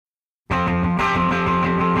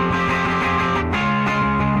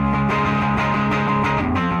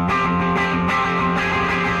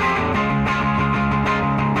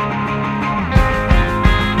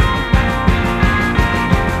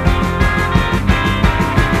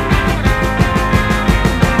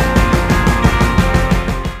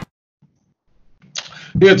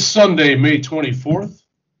It's Sunday, May 24th,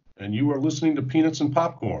 and you are listening to Peanuts and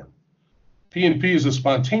Popcorn. P&P is a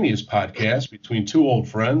spontaneous podcast between two old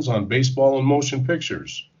friends on baseball and motion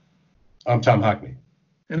pictures. I'm Tom Hockney.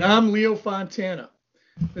 And I'm Leo Fontana.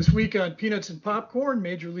 This week on Peanuts and Popcorn,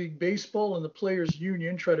 Major League Baseball and the Players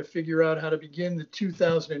Union try to figure out how to begin the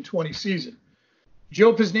 2020 season.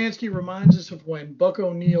 Joe Posnanski reminds us of when Buck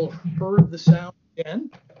O'Neil heard the sound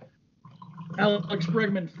again. Alex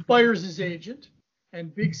Bregman fires his agent,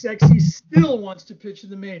 and Big Sexy still wants to pitch in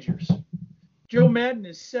the majors. Joe Madden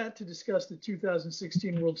is set to discuss the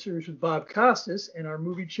 2016 World Series with Bob Costas, and our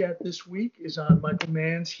movie chat this week is on Michael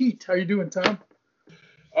Mann's Heat. How you doing, Tom?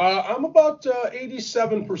 I'm about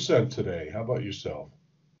 87% today. How about yourself?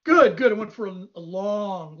 Good. I went for a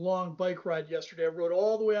long bike ride yesterday. I rode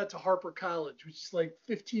all the way out to Harper College, which is like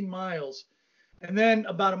 15 miles. And then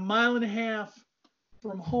about a mile and a half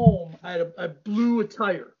from home, I blew a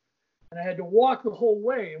tire. And I had to walk the whole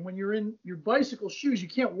way. And when you're in your bicycle shoes, you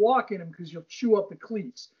can't walk in them because you'll chew up the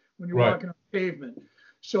cleats when you're walking on pavement.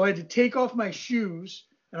 So I had to take off my shoes,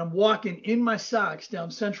 and I'm walking in my socks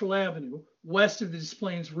down Central Avenue, west of the Des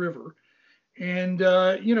Plaines River. And,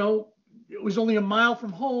 it was only a mile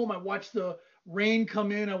from home. I watched the rain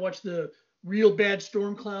come in. I watched the real bad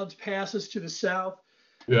storm clouds pass us to the south.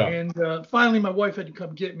 Yeah. And finally, my wife had to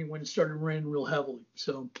come get me when it started raining real heavily.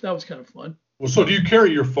 So that was kind of fun. Well, so do you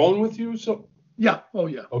carry your phone with you? So. Yeah. Oh,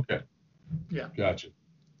 yeah. Okay. Yeah. Gotcha.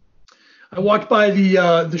 I walked by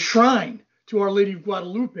the shrine to Our Lady of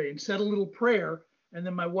Guadalupe and said a little prayer, and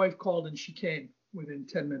then my wife called and she came within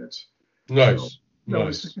 10 minutes. Nice. So that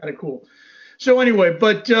was kind of cool. So anyway,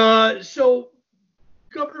 so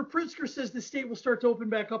Governor Pritzker says the state will start to open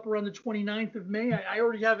back up around the 29th of May. I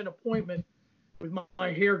already have an appointment with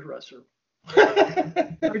my hairdresser.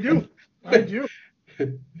 I do.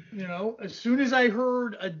 As soon as I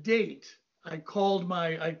heard a date, I called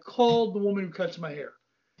the woman who cuts my hair.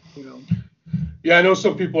 Yeah, I know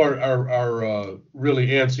some people are really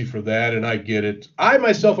antsy for that, and I get it. I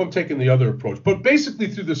myself am taking the other approach. But basically,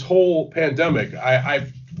 through this whole pandemic,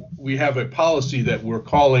 we have a policy that we're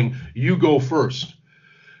calling "You Go First,"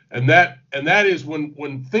 and that is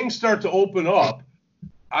when things start to open up,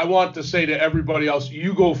 I want to say to everybody else,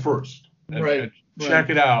 "You go first, and check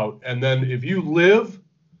it out, and then if you live,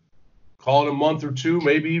 call it a month or two,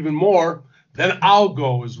 maybe even more, then I'll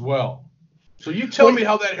go as well." So you tell me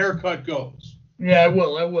how that haircut goes. Yeah, I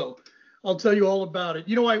will. I'll tell you all about it.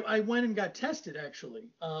 I went and got tested, actually.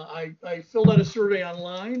 I filled out a survey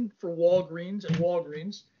online for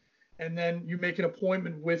Walgreens, and then you make an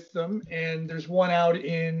appointment with them. And there's one out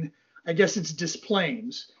in, I guess it's Des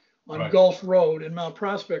Plaines on Gulf Road and Mount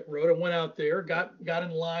Prospect Road. I went out there, got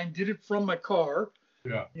in line, did it from my car.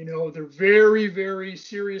 Yeah. They're very, very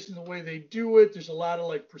serious in the way they do it. There's a lot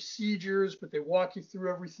of procedures, but they walk you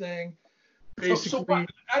through everything. So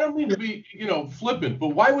I don't mean to be, flippant, but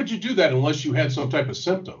why would you do that unless you had some type of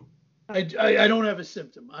symptom? I don't have a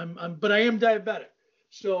symptom. But I am diabetic.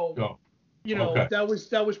 So, Okay.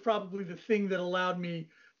 that was probably the thing that allowed me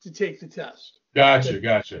to take the test.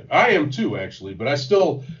 Gotcha. I am too, actually, but I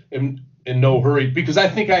still am in no hurry because I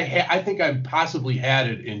think I possibly had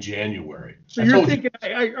it in January. So you're thinking?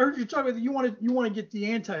 I heard you talking about you want to get the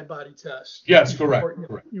antibody test. Yes, correct.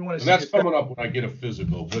 You want to? And that's coming up when I get a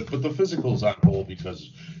physical, but the physical's on hold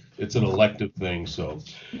because it's an elective thing. So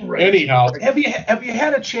anyhow, have you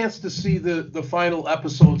had a chance to see the final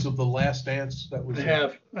episodes of The Last Dance? I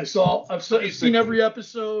have. I've seen every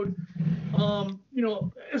episode.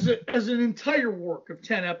 As an entire work of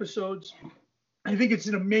 10 episodes, I think it's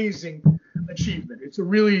an amazing achievement. It's a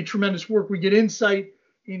really tremendous work. We get insight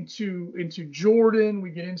into Jordan. We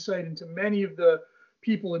get insight into many of the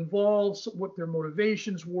people involved, what their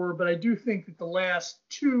motivations were. But I do think that the last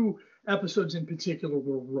two episodes in particular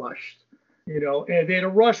were rushed. And they had a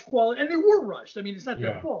rush quality, and they were rushed. I mean, it's not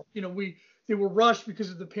their fault. They were rushed because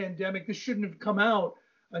of the pandemic. This shouldn't have come out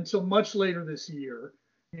until much later this year.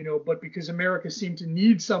 But because America seemed to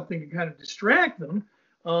need something to kind of distract them,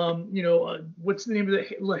 what's the name of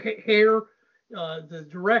the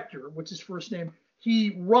director, what's his first name?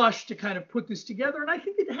 He rushed to kind of put this together, and I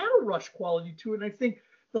think it had a rush quality to it. And I think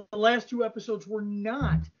the last two episodes were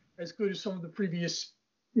not as good as some of the previous,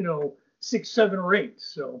 6, 7, or 8.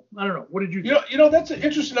 So I don't know. What did you think? That's an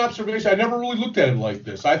interesting observation. I never really looked at it like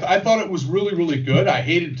this. I thought it was really, really good. I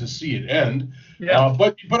hated to see it end. Yeah.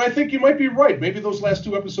 But I think you might be right. Maybe those last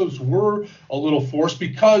two episodes were a little forced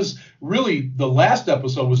because really the last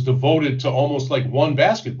episode was devoted to almost like one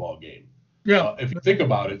basketball game. Yeah. If you think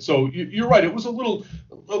about it. So you're right. It was a little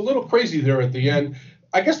crazy there at the end.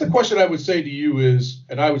 I guess the question I would say to you is,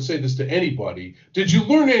 and I would say this to anybody, did you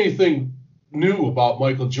learn anything knew about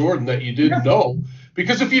Michael Jordan that you didn't know?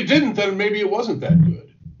 Because if you didn't, then maybe it wasn't that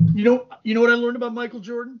good. You know what I learned about Michael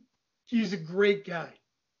Jordan? He's a great guy.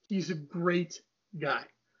 He's a great guy.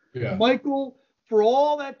 Yeah. Michael, for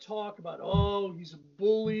all that talk about, oh, he's a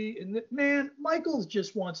bully, and man, Michael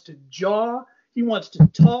just wants to jaw. He wants to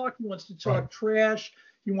talk. He wants to talk trash.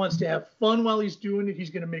 He wants to have fun while he's doing it. He's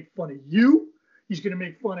going to make fun of you. He's going to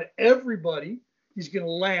make fun of everybody. He's going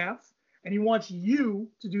to laugh. And he wants you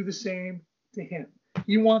to do the same to him.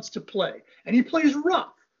 He wants to play. And he plays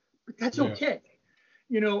rough, but that's okay.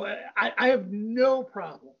 You know, I have no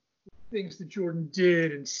problem with things that Jordan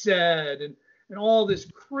did and said and all this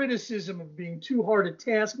criticism of being too hard a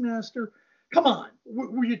taskmaster. Come on.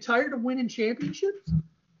 Were you tired of winning championships?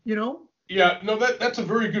 You know? Yeah, no, that's a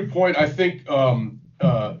very good point. I think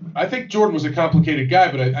Jordan was a complicated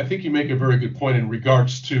guy, but I think you make a very good point in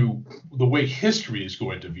regards to the way history is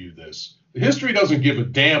going to view this. History doesn't give a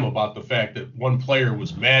damn about the fact that one player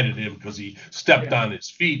was mad at him because he stepped on his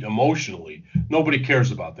feet emotionally. Nobody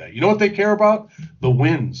cares about that. You know what they care about? The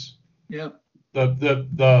wins. Yeah.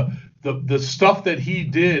 The stuff that he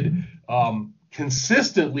did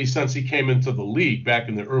consistently since he came into the league back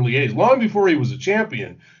in the early 80s, long before he was a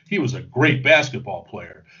champion. He was a great basketball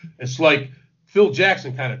player. It's like Phil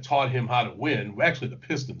Jackson kind of taught him how to win. Actually, the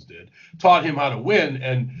Pistons taught him how to win,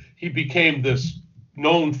 and he became this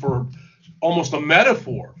known for almost a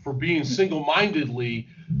metaphor for being single-mindedly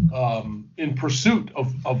in pursuit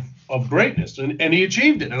of greatness, and he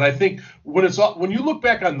achieved it. And I think when you look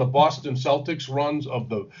back on the Boston Celtics runs of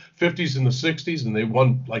the 50s and the 60s, and they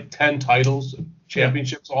won like 10 titles,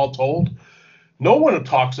 championships all told, no one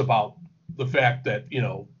talks about the fact that, you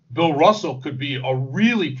know, Bill Russell could be a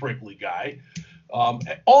really prickly guy.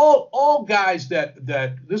 All guys that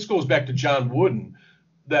this goes back to John Wooden,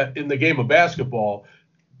 that in the game of basketball,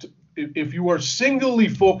 if you are singly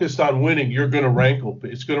focused on winning, you're going to rankle.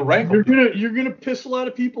 It's going to rankle. You're gonna piss a lot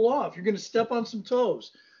of people off. You're going to step on some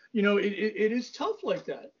toes. You know, it is tough like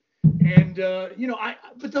that. And you know,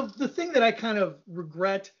 but the thing that I kind of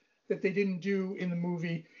regret that they didn't do in the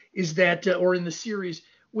movie is that, or in the series,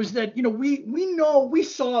 was that, you know, we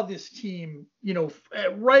saw this team, you know,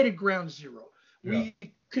 right at ground zero. Yeah. We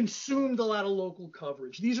consumed a lot of local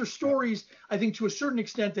coverage. These are stories, I think, to a certain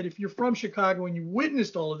extent, that if you're from Chicago and you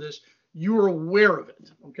witnessed all of this, you were aware of it.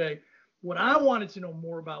 Okay. What I wanted to know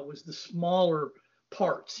more about was the smaller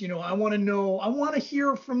parts. You know, I want to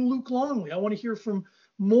hear from Luke Longley. I want to hear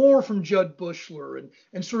more from Judd Bushler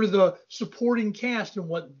and sort of the supporting cast and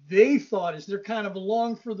what they thought, is they're kind of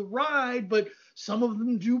along for the ride, but some of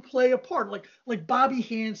them do play a part, like Bobby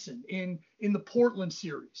Hansen in the Portland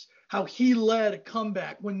series, how he led a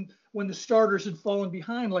comeback when the starters had fallen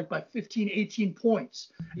behind like by 15, 18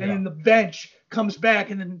 points. Yeah. And then the bench comes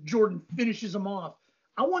back and then Jordan finishes them off.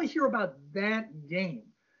 I want to hear about that game.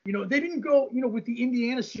 You know, they didn't go, you know, with the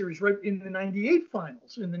Indiana series right in the 98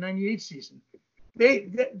 finals, in the 98 season.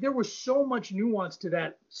 There was so much nuance to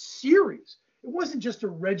that series. It wasn't just a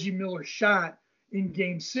Reggie Miller shot in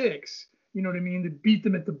game 6, you know what I mean, to beat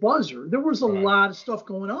them at the buzzer. There was a lot of stuff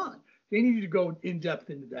going on. They needed to go in depth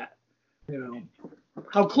into that. You know,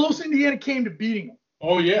 how close Indiana came to beating them.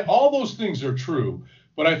 Oh, yeah. All those things are true.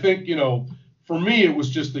 But I think, you know, for me, it was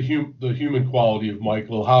just the human quality of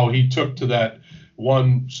Michael, how he took to that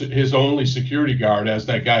one, his only security guard, as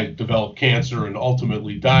that guy developed cancer and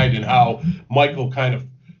ultimately died, and how Michael kind of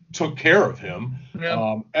took care of him.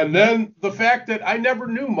 Yeah. And then the fact that I never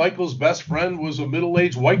knew Michael's best friend was a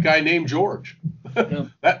middle-aged white guy named George. Yeah.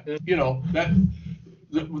 That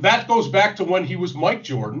goes back to when he was Mike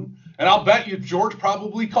Jordan, and I'll bet you George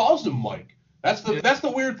probably calls him Mike. That's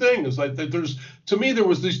the weird thing, is like that there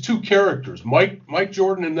was these two characters, Mike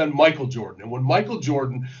Jordan and then Michael Jordan. And when Michael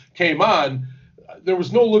Jordan came on, there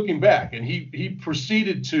was no looking back, and he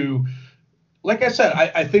proceeded to, like I said,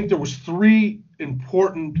 I think there was 3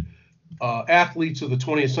 important athletes of the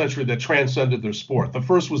 20th century that transcended their sport. The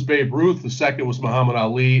first was Babe Ruth, the second was Muhammad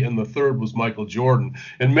Ali, and the third was Michael Jordan.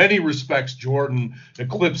 In many respects, Jordan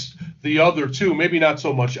eclipsed the other 2, maybe not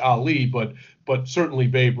so much Ali, but certainly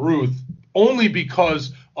Babe Ruth, only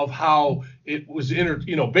because of how it was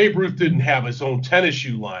Babe Ruth didn't have his own tennis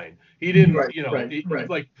shoe line. He didn't,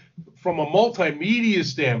 like from a multimedia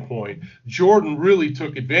standpoint, Jordan really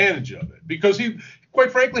took advantage of it because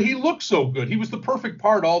quite frankly, he looked so good. He was the perfect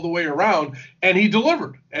part all the way around, and he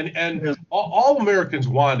delivered. And all Americans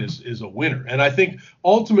want is a winner. And I think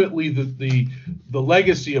ultimately the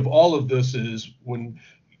legacy of all of this is when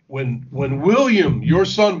William, your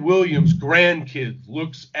son William's grandkid,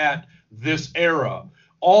 looks at this era,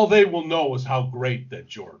 all they will know is how great that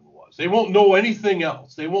Jordan was. was. They won't know anything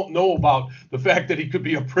else. They won't know about the fact that he could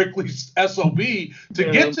be a prickly SOB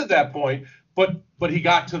to get to that point, but he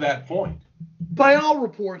got to that point. By all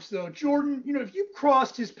reports, though, Jordan, if you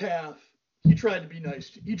crossed his path, he tried to be nice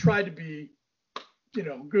to you. He tried to be,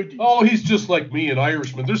 good to you. Oh, he's just like me, an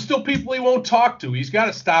Irishman. There's still people he won't talk to. He's got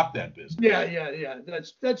to stop that business. Yeah.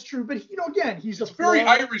 That's true. But, again, he's a very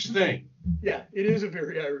Irish thing. Yeah, it is a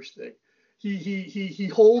very Irish thing. He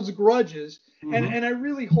holds grudges, and I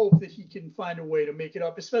really hope that he can find a way to make it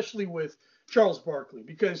up, especially with Charles Barkley,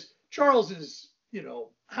 because Charles is,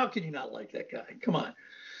 how can you not like that guy? Come on.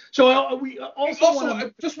 So we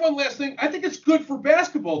also just one last thing. I think it's good for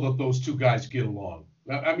basketball that those two guys get along.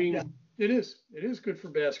 I mean, yeah, it is. It is good for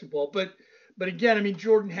basketball, but again, I mean,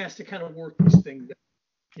 Jordan has to kind of work these things out.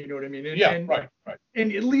 You know what I mean? Right.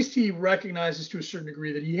 And at least he recognizes to a certain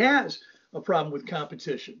degree that he has a problem with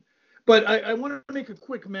competition. But I want to make a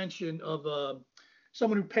quick mention of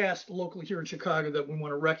someone who passed locally here in Chicago that we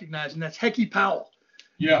want to recognize, and that's Hecky Powell.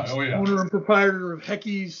 Yeah. Oh, yeah. Owner and proprietor of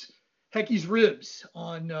Hecky's Ribs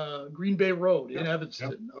on Green Bay Road in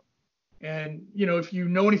Evanston. Yep. And, if you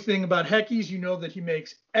know anything about Hecky's, you know that he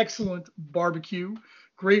makes excellent barbecue,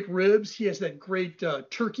 great ribs. He has that great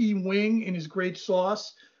turkey wing in his great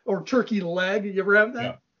sauce, or turkey leg. You ever have that?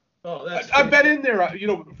 Yeah. Oh, I've been in there.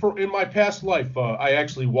 In my past life, I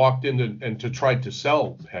actually walked in and tried to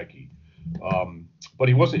sell Hecky. But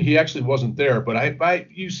he actually wasn't there.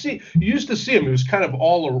 But you used to see him. He was kind of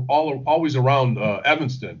always around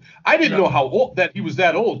Evanston. I didn't know how old that he was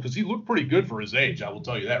that old, because he looked pretty good for his age. I will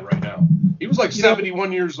tell you that right now. He was like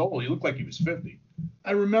 71 years old. He looked like he was 50.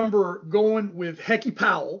 I remember going with Hecky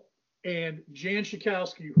Powell and Jan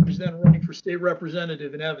Schakowsky, who was then running for state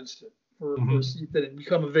representative in Evanston for a seat that had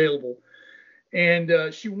become available.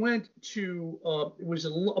 And she went to it was a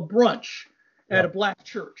brunch at a black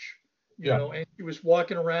church. And she was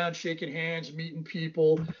walking around, shaking hands, meeting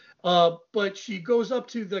people. But she goes up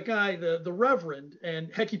to the guy, the Reverend,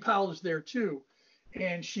 and Hecky Powell is there too.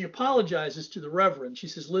 And she apologizes to the Reverend. She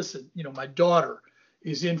says, listen, my daughter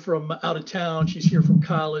is in from out of town. She's here from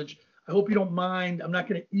college. I hope you don't mind. I'm not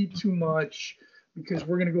going to eat too much, because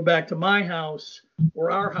we're going to go back to my house or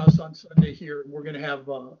our house on Sunday here, and we're going to have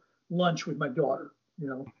lunch with my daughter,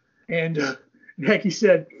 And Hecky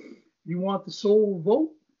said, you want the soul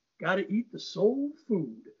vote? Got to eat the soul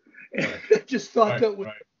food. And I just thought that was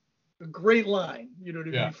a great line,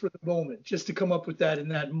 for the moment, just to come up with that in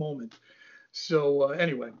that moment. So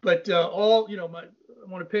anyway, but I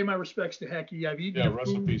want to pay my respects to Hecky. I've eaten. Yeah,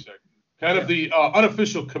 rest in peace, Hecky. Kind of the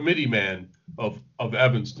unofficial committee man of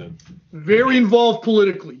Evanston. Very involved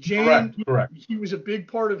politically. Jan, correct. He was a big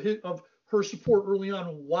part of her support early on,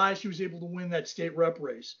 and why she was able to win that state rep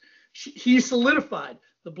race. He solidified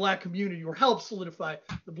the black community, or helped solidify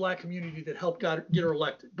the black community that helped get her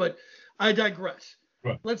elected. But I digress.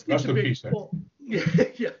 Right. Let's get to baseball.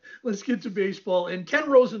 Let's get to baseball. And Ken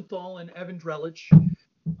Rosenthal and Evan Drellich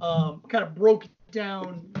kind of broke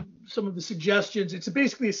down some of the suggestions. It's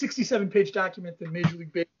basically a 67-page document that Major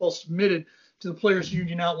League Baseball submitted to the Players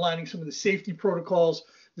Union, outlining some of the safety protocols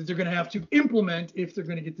that they're going to have to implement if they're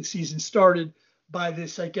going to get the season started by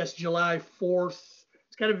this, I guess, July 4th.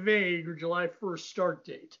 It's kind of vague, or July 1st start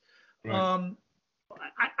date. Right.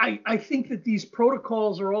 I think that these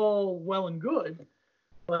protocols are all well and good,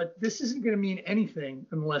 but this isn't going to mean anything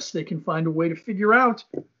unless they can find a way to figure out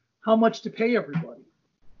how much to pay everybody.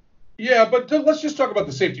 Yeah, but let's just talk about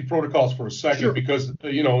the safety protocols for a second, because,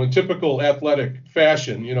 in typical athletic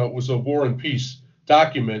fashion, it was a War and Peace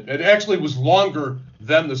document. It actually was longer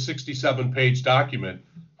than the 67-page document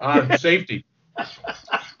on safety.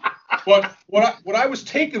 But what I was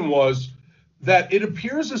taken was that it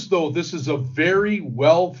appears as though this is a very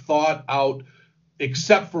well thought out,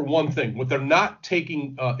 except for one thing. What they're not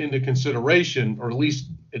taking into consideration, or at least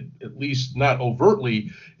not overtly,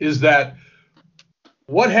 is that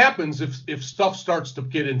what happens if stuff starts to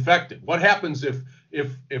get infected? What happens if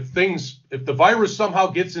the virus somehow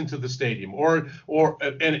gets into the stadium, or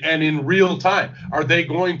in real time? Are they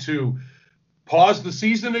going to pause the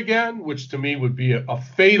season again, which to me would be a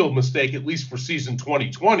fatal mistake, at least for season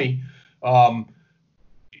 2020, or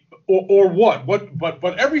what?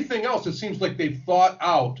 But everything else, it seems like they've thought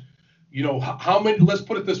out, how many. Let's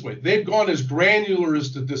put it this way: they've gone as granular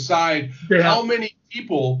as to decide how many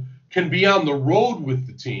people can be on the road with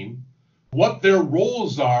the team, what their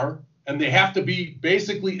roles are, and they have to be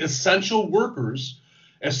basically essential workers.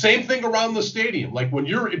 And same thing around the stadium. Like when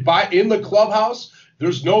you're in the clubhouse,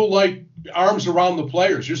 There's no like arms around the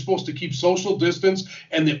players. You're supposed to keep social distance,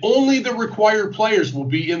 and only the required players will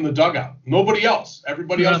be in the dugout. Nobody else.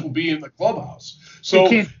 Everybody else will be in the clubhouse. So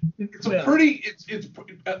it's a pretty. It's.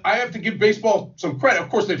 I have to give baseball some credit. Of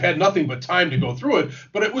course, they've had nothing but time to go through it,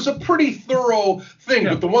 but it was a pretty thorough thing.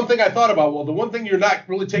 But the one thing I thought about, well, the one thing you're not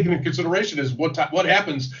really taking into consideration is what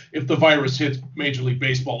happens if the virus hits Major League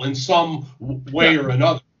Baseball in some way or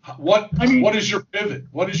another. What is your pivot?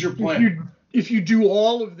 What is your plan? If you do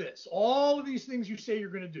all of these things you say you're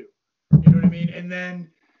going to do, you know what I mean? And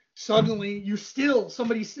then suddenly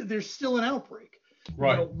there's still an outbreak.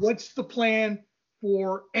 Right. You know, what's the plan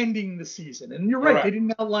for ending the season? And you're right. They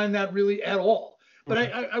didn't outline that really at all.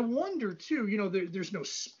 But I wonder too, you know, there's no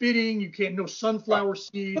spitting, no sunflower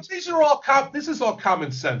seeds. But these are all this is all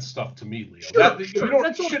common sense stuff to me, Leo. Sure.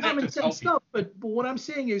 That's all common sense stuff. But what I'm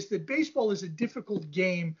saying is that baseball is a difficult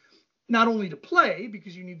game, not only to play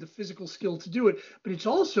because you need the physical skill to do it, but it's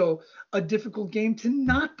also a difficult game to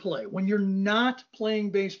not play. When you're not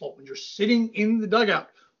playing baseball, when you're sitting in the dugout,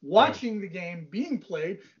 watching the game being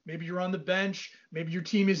played, maybe you're on the bench, maybe your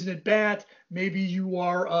team isn't at bat, maybe you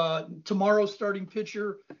are tomorrow's starting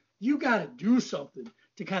pitcher, you got to do something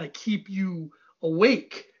to kind of keep you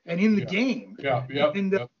awake and in the game.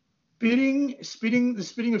 And the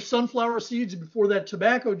spitting of sunflower seeds and before that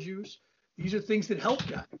tobacco juice, these are things that help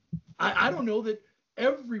guys. I don't know that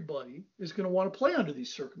everybody is going to want to play under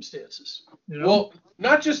these circumstances. You know? Well,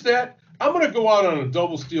 not just that. I'm going to go out on a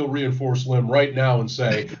double steel reinforced limb right now and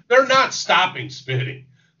say they're not stopping spitting.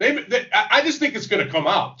 I just think it's going to come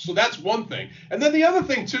out. So that's one thing. And then the other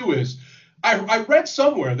thing, too, is I read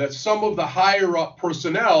somewhere that some of the higher up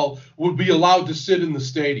personnel would be allowed to sit in the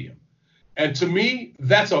stadium. And to me,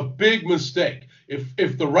 that's a big mistake.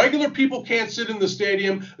 If the regular people can't sit in the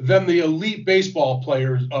stadium, then the elite baseball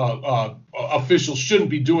players, officials shouldn't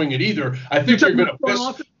be doing it either. I think you're going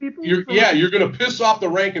to you're going to piss off the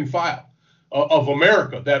rank and file of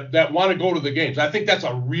America that want to go to the games. I think that's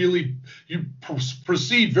you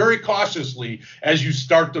proceed very cautiously as you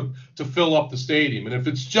start to fill up the stadium. And if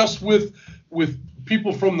it's just with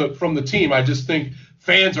people from the team, I just think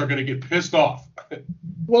fans are going to get pissed off.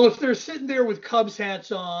 Well, if they're sitting there with Cubs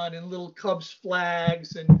hats on and little Cubs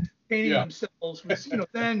flags and painting themselves with,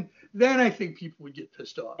 then I think people would get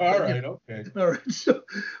pissed off. All right. So,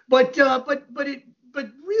 but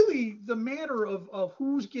really the matter of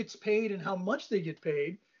who gets paid and how much they get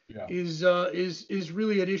paid is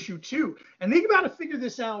really at issue too. And they've got to figure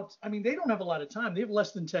this out. I mean, they don't have a lot of time. They have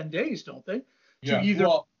less than 10 days, don't they?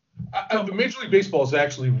 The Major League Baseball is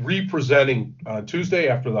actually representing Tuesday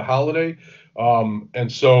after the holiday.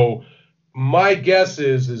 And so my guess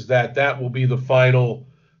is that will be the final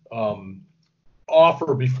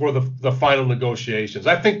offer before the final negotiations.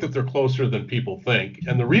 I think that they're closer than people think.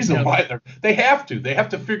 And the reason why they have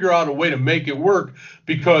to figure out a way to make it work,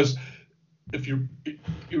 because if you're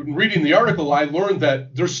reading the article, I learned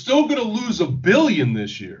that they're still going to lose $1 billion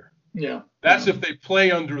this year. Yeah. That's if they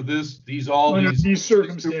play under these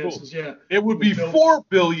circumstances. Yeah. It would be $4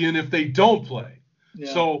 billion if they don't play.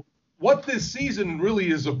 Yeah. So what this season really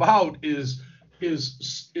is about is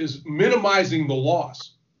minimizing the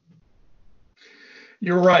loss.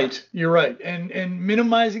 You're right. And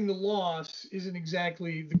minimizing the loss isn't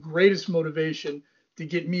exactly the greatest motivation to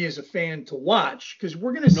get me as a fan to watch, because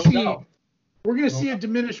we're going to see a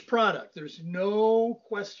diminished product. There's no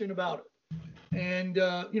question about it. And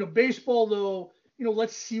baseball though,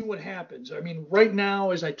 let's see what happens. I mean, right now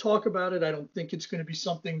as I talk about it, I don't think it's going to be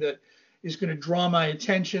something that is going to draw my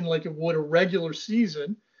attention like it would a regular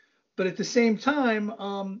season. But at the same time,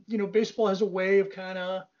 baseball has a way of kind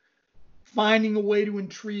of finding a way to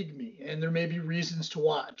intrigue me, and there may be reasons to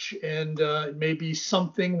watch, and it may be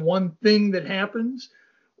one thing that happens,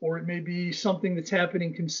 or it may be something that's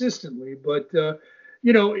happening consistently. But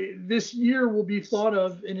this year will be thought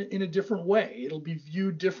of in a different way. It'll be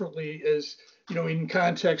viewed differently as, in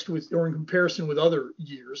context with or in comparison with other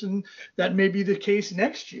years, and that may be the case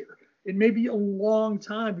next year. It may be a long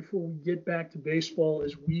time before we get back to baseball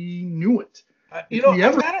as we knew it.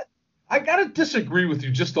 I gotta disagree with you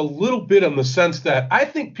just a little bit in the sense that I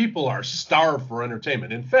think people are starved for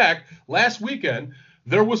entertainment. In fact, last weekend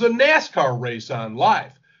there was a NASCAR race on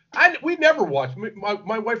live. We never watched.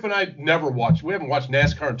 My wife and I never watched. We haven't watched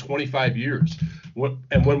NASCAR in 25 years.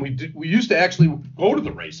 And when we used to actually go to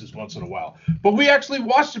the races once in a while. But we actually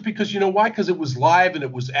watched it because, why? Because it was live and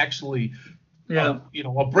it was actually a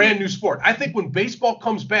brand new sport. I think when baseball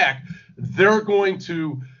comes back, they're going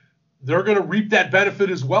to reap that benefit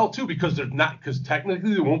as well too, because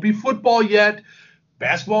technically there won't be football yet.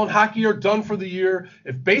 Basketball and hockey are done for the year.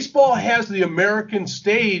 If baseball has the American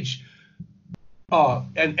stage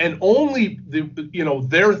and only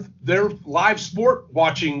their live sport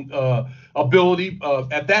watching ability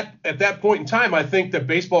at that point in time, I think that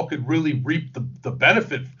baseball could really reap the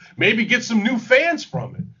benefit. Maybe get some new fans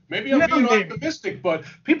from it. Maybe I'm being optimistic, but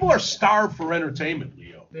people are starved for entertainment,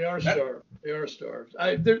 Leo. They are starved. They are starved.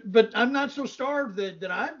 But I'm not so starved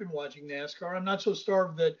that I've been watching NASCAR. I'm not so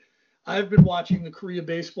starved that I've been watching the Korea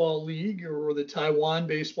Baseball League or the Taiwan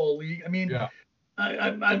Baseball League. I mean, yeah.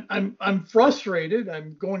 I'm frustrated.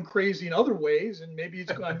 I'm going crazy in other ways, and maybe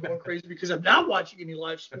I'm going crazy because I'm not watching any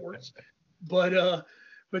live sports. But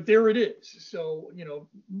there it is. So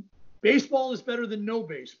baseball is better than no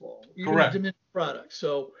baseball, even a diminished product.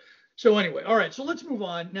 So anyway, all right. So let's move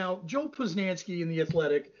on now. Joe Posnanski in the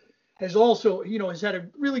Athletic has also, has had a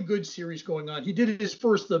really good series going on. He did his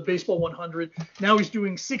first, the Baseball 100. Now he's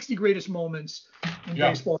doing 60 greatest moments in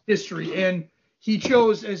baseball history, and he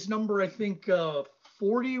chose as number, I think,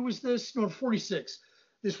 40 was this? No, 46.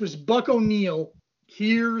 This was Buck O'Neil,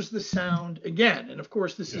 Here's the Sound Again. And, of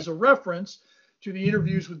course, this is a reference to the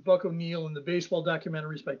interviews with Buck O'Neil and the baseball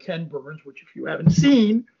documentaries by Ken Burns, which, if you haven't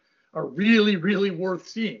seen, are really, really worth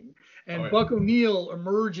seeing. And Buck O'Neil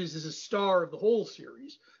emerges as a star of the whole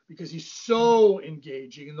series because he's so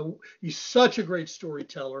engaging and he's such a great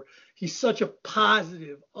storyteller. He's such a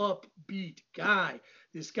positive, upbeat guy.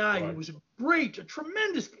 This guy who was a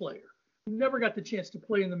tremendous player, who never got the chance to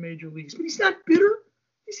play in the major leagues, but he's not bitter.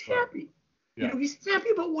 He's happy. Yeah. He's happy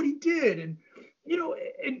about what he did, and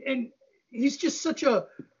and he's just such a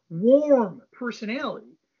warm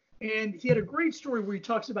personality. And he had a great story where he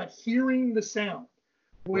talks about hearing the sound,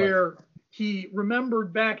 where he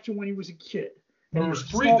remembered back to when he was a kid. There was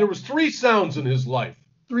three sounds in his life.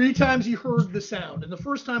 3 times he heard the sound, and the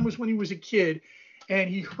first time was when he was a kid. And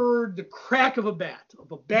he heard the crack of a bat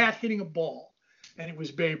hitting a ball. And it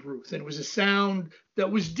was Babe Ruth. And it was a sound that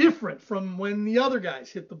was different from when the other guys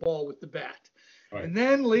hit the ball with the bat. Right. And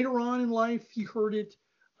then later on in life, he heard it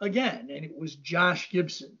again. And it was Josh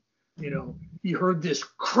Gibson. He heard this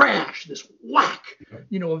crash, this whack,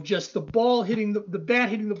 of just the ball hitting the bat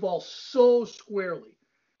hitting the ball so squarely.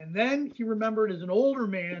 And then he remembered as an older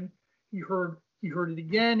man, he heard it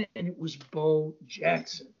again. And it was Bo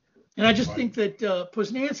Jackson. And I just think that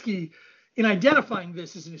Posnanski, in identifying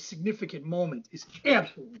this as a significant moment, is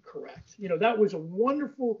absolutely correct. That was a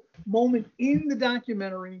wonderful moment in the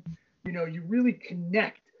documentary. You really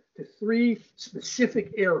connect to 3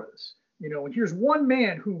 specific eras. And here's one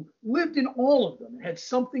man who lived in all of them, had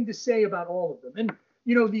something to say about all of them. And,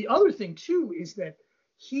 the other thing, too, is that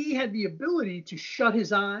he had the ability to shut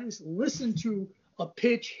his eyes, listen to a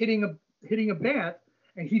pitch hitting a bat,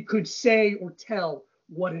 and he could say or tell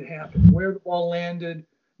what had happened, where the ball landed,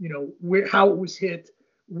 how it was hit,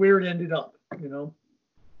 where it ended up,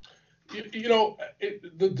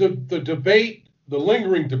 The debate, the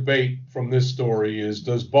lingering debate from this story is,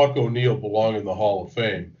 does Buck O'Neil belong in the Hall of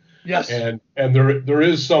Fame? Yes. And there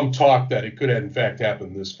is some talk that it could in fact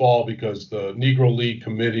happen this fall because the Negro League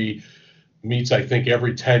Committee meets, I think,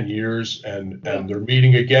 every 10 years, and they're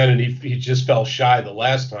meeting again, and he just fell shy the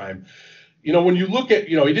last time. When you look at,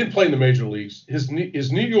 he didn't play in the major leagues. His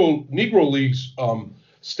Negro Leagues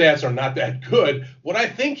stats are not that good. What I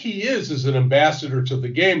think he is an ambassador to the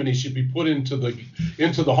game, and he should be put into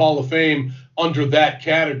the Hall of Fame under that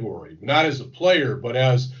category, not as a player, but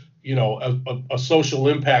as a social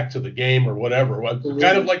impact to the game or whatever.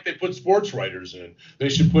 Kind of like they put sports writers in. They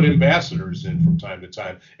should put ambassadors in from time to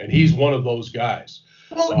time, and he's one of those guys.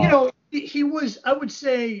 Well, he was, I would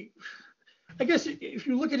say, I guess if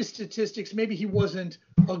you look at his statistics, maybe he wasn't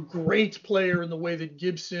a great player in the way that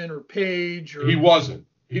Gibson or Page or he wasn't.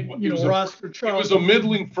 He was a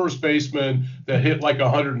middling first baseman that hit like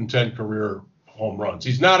 110 career home runs.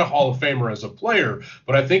 He's not a Hall of Famer as a player,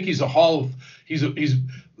 but I think he's the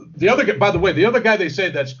other guy. By the way, the other guy they say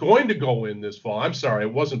that's going to go in this fall. I'm sorry,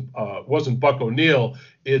 it wasn't Buck O'Neil.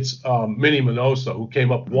 It's Minnie Minoso, who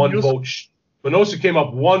came up one vote. Minoso came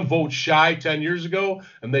up 1 vote shy 10 years ago,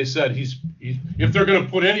 and they said he's if they're going to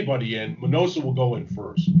put anybody in, Minoso will go in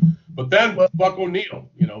first. But then Buck O'Neil,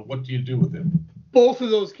 what do you do with him? Both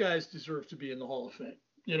of those guys deserve to be in the Hall of Fame.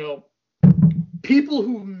 People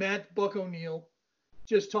who met Buck O'Neil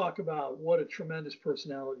just talk about what a tremendous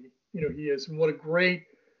personality, he is, and what a great,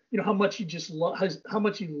 how much he just how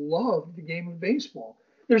much he loved the game of baseball.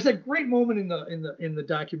 There's that great moment in the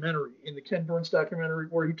documentary, in the Ken Burns documentary,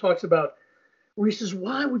 where he talks about, where he says,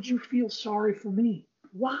 why would you feel sorry for me?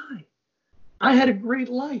 Why? I had a great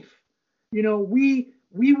life.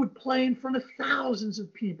 We would play in front of thousands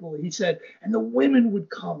of people, he said, and the women would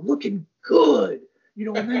come looking good.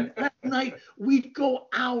 And then that night we'd go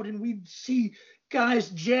out and we'd see guys,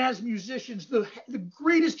 jazz musicians, the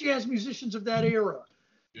greatest jazz musicians of that era.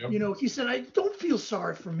 Yep. You know, he said, I don't feel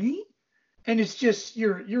sorry for me. And it's just,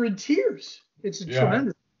 you're in tears. It's a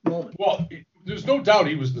tremendous moment. Well, there's no doubt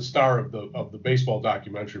he was the star of the baseball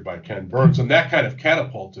documentary by Ken Burns, and that kind of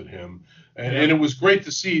catapulted him. And it was great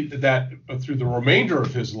to see that through the remainder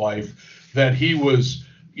of his life that he was,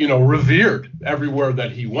 you know, revered everywhere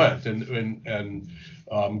that he went, and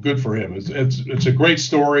good for him. It's a great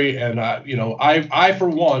story, and you know, I for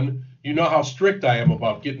one, you know how strict I am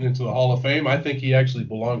about getting into the Hall of Fame. I think he actually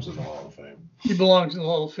belongs in the Hall of Fame. He belongs in the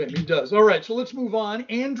Hall of Fame. He does. All right, so let's move on.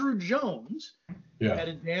 Andrew Jones had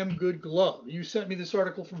a damn good glove. You sent me this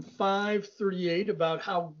article from 538 about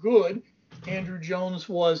how good Andrew Jones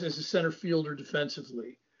was as a center fielder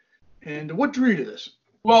defensively. And what drew you to this?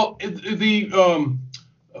 Well, the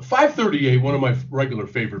 538, one of my regular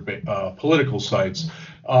favorite political sites,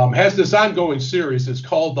 has this ongoing series. It's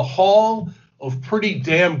called The Hall of Pretty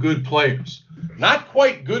Damn Good Players. Not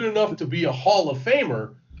quite good enough to be a Hall of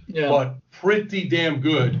Famer, but pretty damn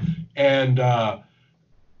good. And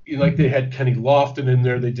like they had Kenny Lofton in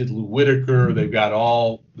there. They did Lou Whitaker. They've got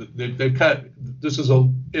all. They've got. This is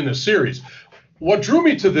in a series. What drew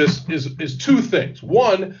me to this is two things.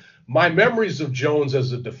 One, my memories of Jones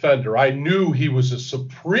as a defender. I knew he was a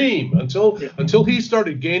supreme until he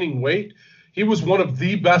started gaining weight. He was one of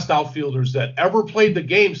the best outfielders that ever played the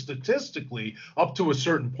game statistically up to a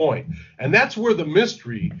certain point. And that's where the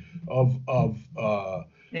mystery of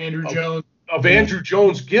Andrew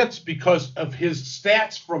Jones gets, because of his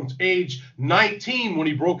stats from age 19 when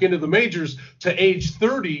he broke into the majors to age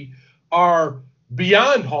 30 are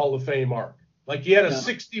beyond Hall of Fame mark. Like he had a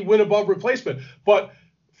 60 win above replacement, but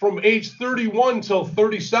from age 31 till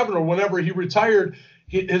 37 or whenever he retired,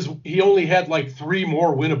 he only had like 3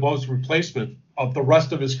 more win above replacement of the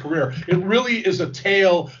rest of his career. It really is a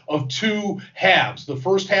tale of two halves, the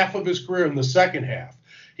first half of his career and the second half.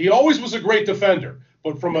 He always was a great defender,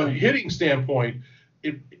 but from a hitting standpoint,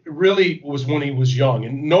 it really was when he was young.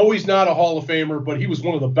 And no, he's not a Hall of Famer, but he was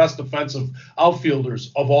one of the best defensive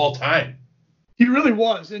outfielders of all time. He really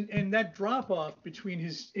was. And that drop off between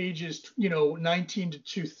his ages, 19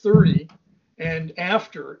 to 30 and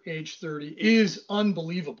after age 30 is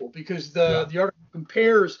unbelievable, because the article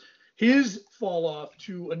compares his fall off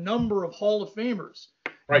to a number of Hall of Famers,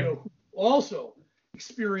 who also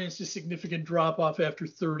experienced a significant drop off after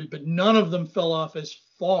 30, but none of them fell off as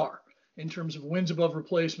far in terms of wins above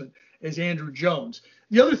replacement as Andrew Jones.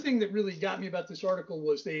 The other thing that really got me about this article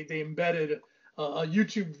was they embedded a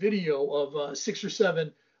YouTube video of 6 or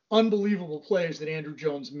 7 unbelievable plays that Andrew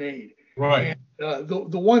Jones made. Right. And,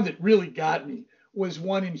 the one that really got me was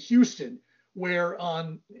one in Houston where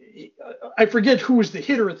I forget who was the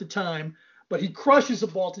hitter at the time, but he crushes a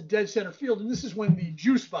ball to dead center field. And this is when the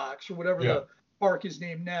Juice Box, or whatever the park is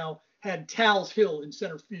named now, had Tal's Hill in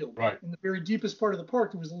center field. Right. In the very deepest part of the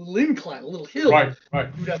park, there was a little incline, a little hill. Right.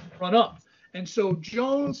 You'd have to run up. And so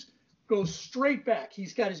Jones goes straight back.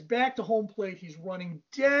 He's got his back to home plate. He's running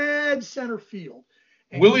dead center field.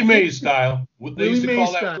 And Willie Mays style. They used to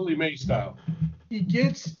call that style. Willie Mays style. He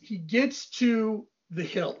gets to the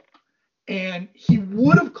hill, and he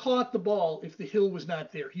would have caught the ball if the hill was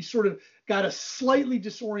not there. He sort of got a slightly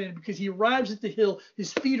disoriented because he arrives at the hill.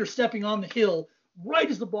 His feet are stepping on the hill.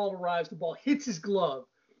 Right as the ball arrives, the ball hits his glove.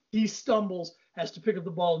 He stumbles, has to pick up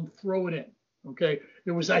the ball and throw it in. Okay,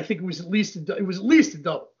 I think it was at least a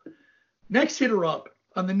double. Next hitter up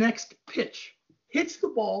on the next pitch hits the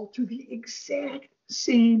ball to the exact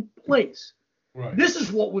same place. Right. This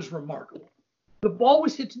is what was remarkable. The ball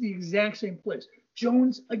was hit to the exact same place.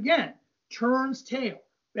 Jones, again, turns tail,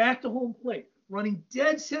 back to home plate, running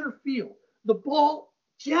dead center field. The ball,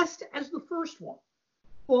 just as the first one,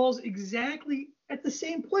 falls exactly at the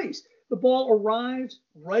same place. The ball arrives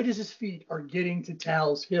right as his feet are getting to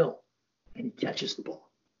Tal's Hill, and he catches the ball.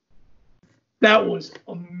 That was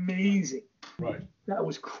amazing. Right. That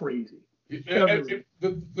was crazy.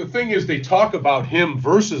 The thing is, they talk about him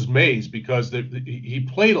versus Mays because he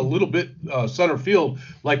played a little bit center field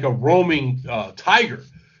like a roaming tiger,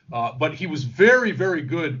 but he was very, very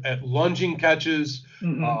good at lunging catches.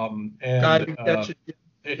 And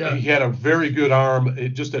he had a very good arm.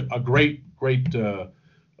 Just a great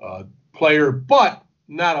player, but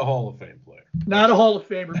not a Hall of Fame player. Not a Hall of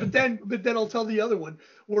Famer. But then I'll tell the other one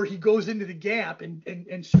where he goes into the gap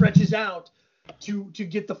and stretches out to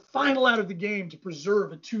get the final out of the game to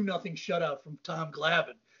preserve a 2-0 shutout from Tom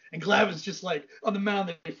Glavine. And Glavine's just like on the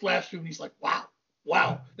mound, they flash to him, and he's like,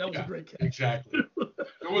 wow, that was a great catch. Exactly.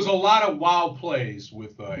 There was a lot of wow plays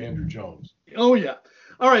with Andrew Jones. Oh, yeah.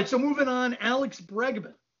 All right, so moving on, Alex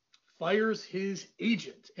Bregman, fires his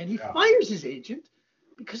agent. And he Yeah. fires his agent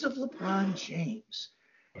because of LeBron James.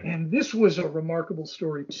 And this was a remarkable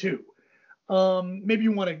story, too. Maybe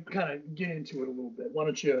you want to kind of get into it a little bit. Why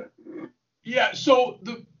don't you? Yeah. So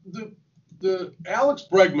the Alex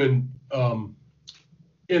Bregman,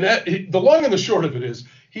 the long and the short of it is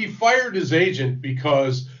he fired his agent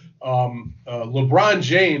because LeBron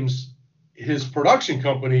James, his production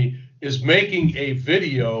company, is making a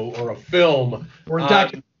video or a film Or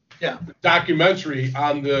documentary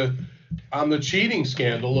on the cheating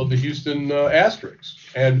scandal of the Houston Asterix.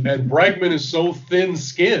 And Bregman is so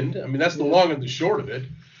thin-skinned, I mean, that's the long and the short of it,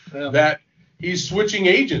 that he's switching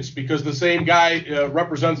agents because the same guy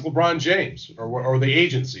represents LeBron James, or the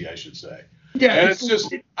agency, I should say. Yeah, and it's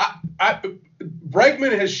just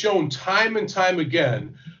Bregman has shown time and time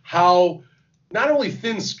again how not only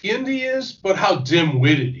thin-skinned he is, but how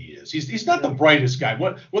dim-witted he is. He's not the brightest guy.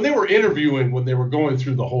 When they were interviewing, when they were going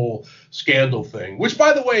through the whole scandal thing, which,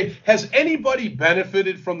 by the way, has anybody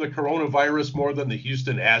benefited from the coronavirus more than the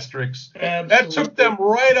Houston Asterix? Absolutely. That took them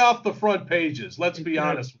right off the front pages. Let's be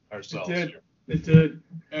honest with ourselves. It did.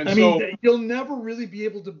 And I mean, you'll never really be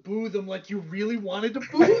able to boo them like you really wanted to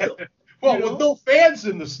boo them. Well, with no fans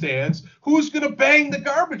in the stands, who's going to bang the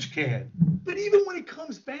garbage can? But even when it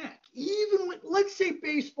comes back, let's say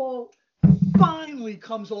baseball finally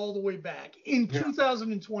comes all the way back in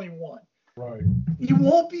 2021. Right. You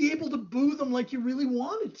won't be able to boo them like you really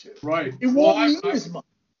wanted to. Right. It won't mean as much.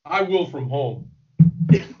 I will from home.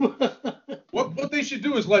 What they should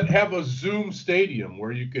do is have a Zoom stadium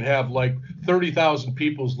where you can have like 30,000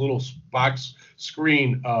 people's little box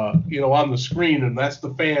screen, on the screen, and that's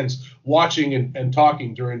the fans watching and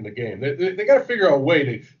talking during the game. They got to figure out a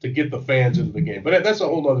way to get the fans into the game, but that's a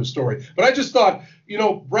whole other story. But I just thought,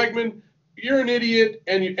 Bregman, you're an idiot,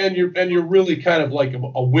 and you're really kind of like a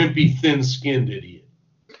wimpy, thin-skinned idiot.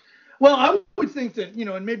 Well, I would think that,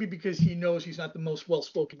 and maybe because he knows he's not the most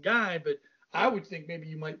well-spoken guy, but I would think maybe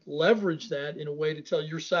you might leverage that in a way to tell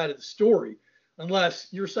your side of the story, unless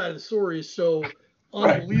your side of the story is so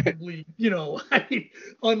unbelievably,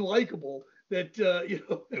 unlikable that,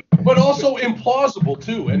 But also implausible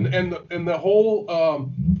too, and the whole,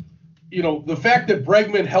 the fact that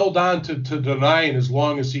Bregman held on to denying as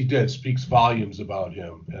long as he did speaks volumes about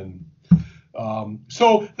him. And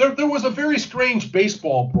so there was a very strange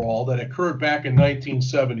baseball brawl that occurred back in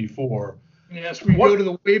 1974. Yes, we go to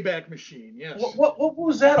the Wayback Machine. Yes. What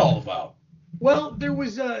was that all about? Well, there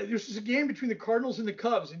was a game between the Cardinals and the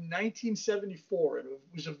Cubs in 1974, and it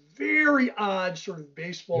was a very odd sort of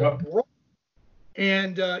baseball brawl.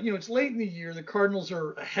 And it's late in the year. The Cardinals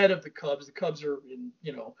are ahead of the Cubs. The Cubs are in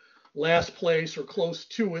last place or close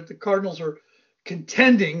to it. The Cardinals are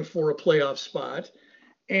contending for a playoff spot,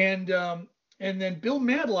 and then Bill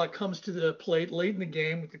Madlock comes to the plate late in the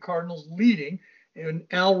game with the Cardinals leading. And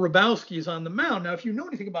Al Hrabosky is on the mound. Now, if you know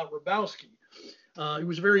anything about Hrabosky, he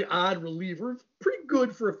was a very odd reliever, pretty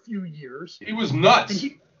good for a few years. He was nuts.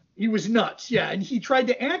 And he was nuts, yeah. And he tried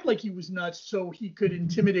to act like he was nuts so he could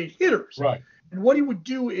intimidate hitters. Right. And what he would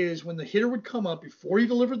do is when the hitter would come up before he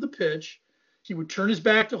delivered the pitch, he would turn his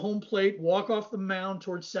back to home plate, walk off the mound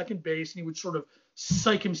towards second base, and he would sort of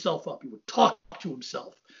psych himself up. He would talk to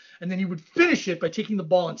himself. And then he would finish it by taking the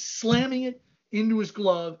ball and slamming it into his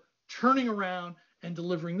glove, turning around and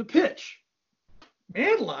delivering the pitch.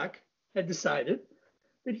 Madlock had decided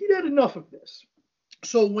that he'd had enough of this.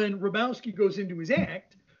 So when Hrabosky goes into his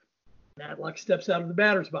act, Madlock steps out of the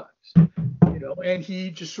batter's box, and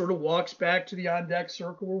he just sort of walks back to the on-deck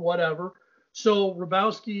circle or whatever. So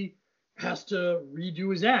Hrabosky has to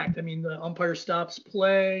redo his act. I mean, the umpire stops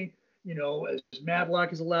play, as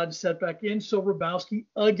Madlock is allowed to set back in. So Hrabosky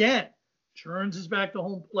again turns his back to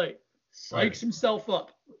home plate, psychs himself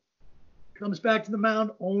up, comes back to the mound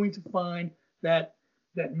only to find that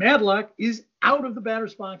Madlock is out of the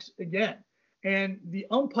batter's box again. And the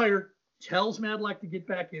umpire tells Madlock to get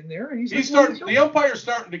back in there. And the umpire's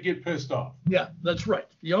starting to get pissed off. Yeah, that's right.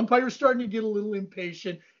 The umpire's starting to get a little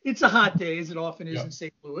impatient. It's a hot day, as it often is in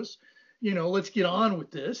St. Louis. Let's get on with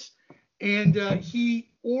this. And he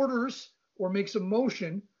orders or makes a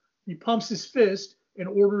motion. He pumps his fist and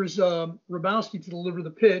orders Hrabosky to deliver the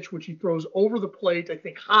pitch, which he throws over the plate, I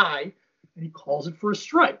think high, and he calls it for a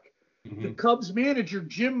strike. Mm-hmm. The Cubs manager,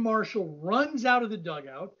 Jim Marshall, runs out of the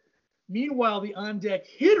dugout. Meanwhile, the on-deck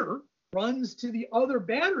hitter runs to the other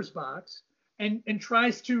batter's box and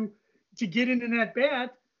tries to get into that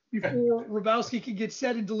bat before Hrabosky can get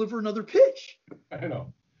set and deliver another pitch. I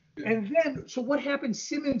know. And then, so what happens?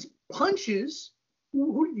 Simmons punches.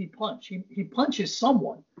 Who did he punch? He punches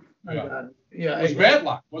someone. Yeah. It was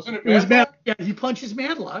Madlock, wasn't it? Madlock? Yeah, he punches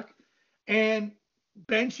Madlock, and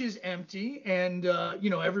bench is empty, and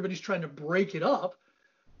everybody's trying to break it up,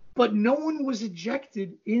 but no one was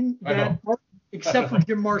ejected in that part except for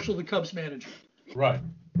Jim Marshall, the Cubs manager. Right.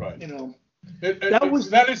 That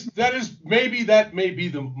may be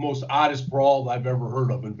the most oddest brawl I've ever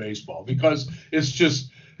heard of in baseball, because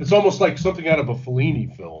it's almost like something out of a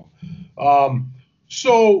Fellini film.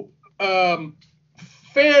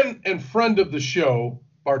 Fan and friend of the show,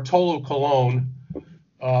 Bartolo Colon,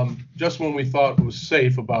 just when we thought it was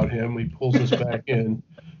safe about him, he pulls us back in.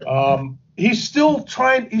 He's still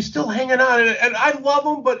hanging on, and I love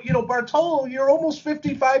him, but Bartolo, you're almost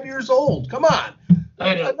 55 years old. Come on.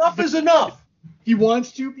 I know. Enough is enough. He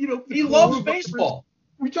wants to, he loves baseball.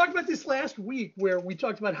 We talked about this last week, where we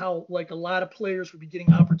talked about how a lot of players would be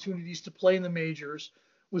getting opportunities to play in the majors,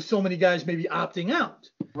 with so many guys maybe opting out.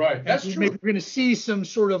 Right. That's true. Maybe we're going to see some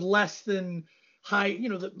sort of less than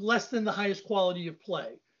the highest quality of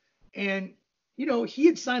play. And, he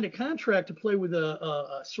had signed a contract to play with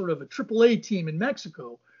a sort of a AAA team in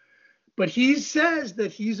Mexico, but he says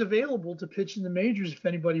that he's available to pitch in the majors if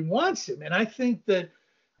anybody wants him. And I think that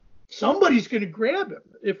somebody's going to grab him,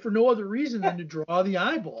 if for no other reason than to draw the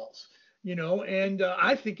eyeballs, and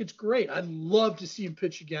I think it's great. I'd love to see him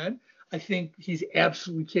pitch again. I think he's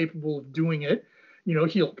absolutely capable of doing it.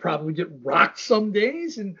 He'll probably get rocked some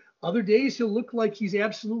days, and other days he'll look like he's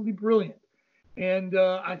absolutely brilliant. And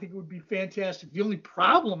I think it would be fantastic. The only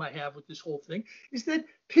problem I have with this whole thing is that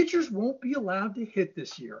pitchers won't be allowed to hit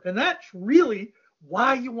this year. And that's really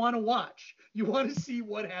why you want to watch. You want to see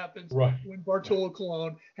what happens when Bartolo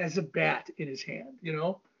Colon has a bat in his hand,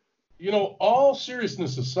 All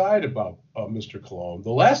seriousness aside about Mr. Colon, the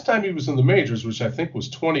last time he was in the majors, which I think was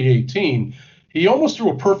 2018, he almost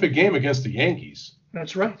threw a perfect game against the Yankees.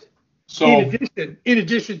 That's right. So in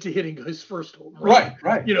addition to hitting his first home run.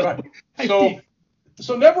 Right.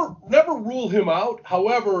 So never rule him out.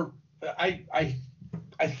 However, I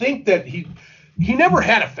think that he never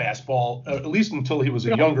had a fastball, at least until he was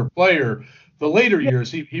a younger player. The later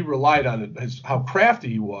years, he relied on it, how crafty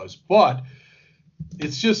he was. But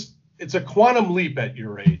it's a quantum leap at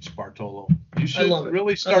your age, Bartolo. You should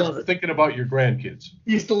really start thinking about your grandkids.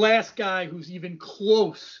 He's the last guy who's even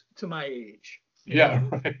close to my age. Yeah,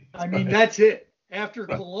 right. I mean, that's it. After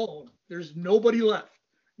Colon, there's nobody left.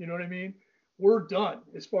 You know what I mean? We're done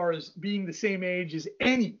as far as being the same age as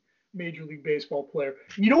any Major League Baseball player.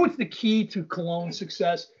 You know what's the key to Colon's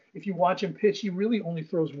success? If you watch him pitch, he really only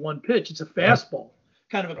throws one pitch. It's a fastball,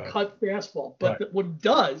 kind of a cut fastball. But what he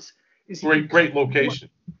does is great location.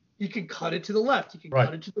 He can cut it to the left. He can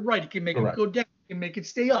cut it to the right. He can make it go down. He can make it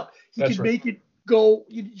stay up. He can make it go.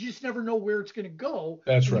 You just never know where it's going to go.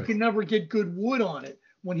 That's right. You can never get good wood on it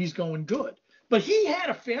when he's going good. But he had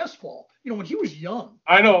a fastball, when he was young.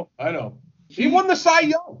 I know. He won the Cy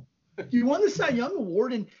Young. He won the Cy Young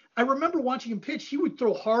Award, and I remember watching him pitch. He would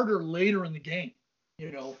throw harder later in the game.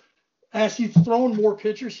 As he's throwing more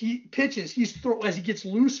pitches, as he gets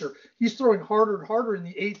looser, he's throwing harder and harder in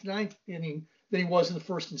the 8th, 9th inning than he was in the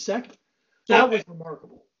 1st and 2nd. That was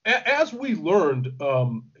remarkable. As we learned,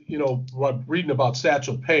 reading about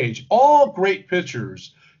Satchel Paige, all great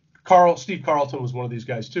pitchers, Steve Carlton was one of these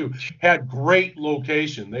guys too, had great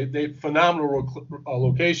location. They phenomenal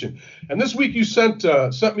location. And this week you sent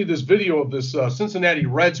me this video of this Cincinnati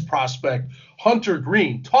Reds prospect, Hunter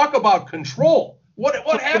Green. Talk about control.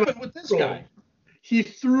 What happened with this guy?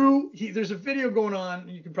 There's a video going on.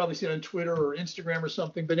 You can probably see it on Twitter or Instagram or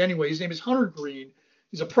something. But anyway, his name is Hunter Green.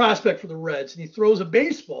 He's a prospect for the Reds, and he throws a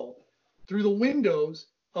baseball through the windows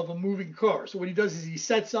of a moving car. So what he does is he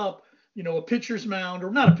sets up, a pitcher's mound,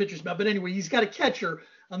 or not a pitcher's mound, but anyway, he's got a catcher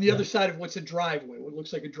on the other side of what's a driveway, what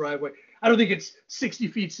looks like a driveway. I don't think it's 60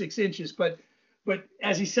 feet 6 inches, but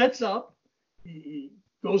as he sets up, he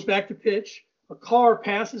goes back to pitch. A car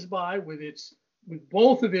passes by with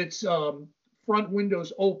both of its front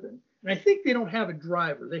windows open, and I think they don't have a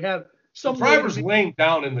driver. They have some. The driver's laying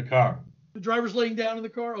down in the car. The driver's laying down in the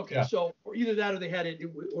car. Okay, yeah. So or either that, or they had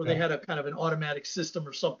they had a kind of an automatic system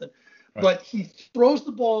or something. Right. But he throws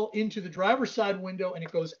the ball into the driver's side window, and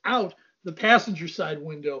it goes out the passenger side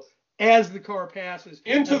window as the car passes.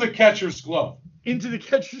 Into the catcher's glove. Into the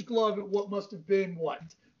catcher's glove at what must have been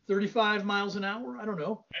 35 miles an hour? I don't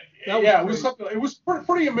know. It was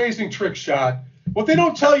pretty amazing trick shot. What they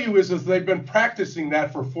don't tell you is they've been practicing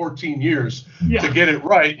that for 14 years to get it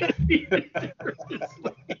right.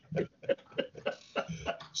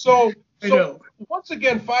 So once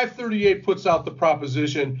again, 538 puts out the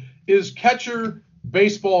proposition: is catcher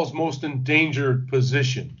baseball's most endangered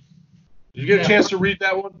position? Did you get a chance to read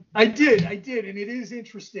that one? I did, and it is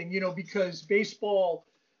interesting, because baseball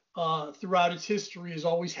throughout its history has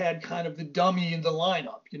always had kind of the dummy in the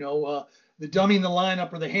lineup. The dummy in the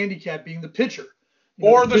lineup or the handicap being the pitcher.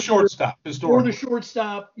 Or the shortstop, or the historically.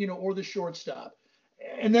 shortstop, or the shortstop.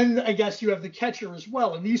 And then I guess you have the catcher as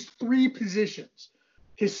well. And these three positions,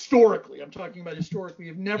 historically, I'm talking about historically,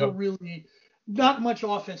 have never really, not much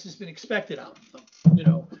offense has been expected out of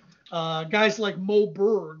them. Guys like Mo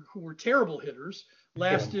Berg, who were terrible hitters,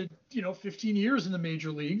 lasted, 15 years in the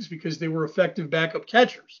major leagues because they were effective backup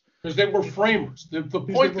catchers. Because they were framers. The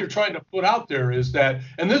point they're trying to put out there is that,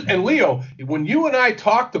 and Leo, when you and I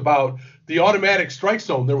talked about the automatic strike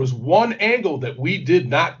zone, there was one angle that we did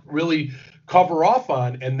not really cover off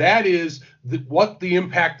on, and that is what the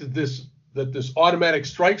impact of this automatic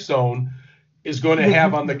strike zone is going to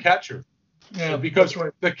have on the catcher. Yeah, because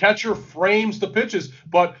the catcher frames the pitches,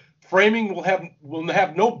 but framing will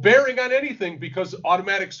have no bearing on anything because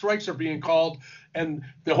automatic strikes are being called. And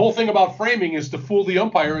the whole thing about framing is to fool the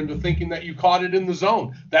umpire into thinking that you caught it in the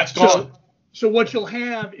zone. That's gone. So what you'll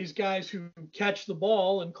have is guys who catch the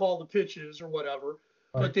ball and call the pitches or whatever,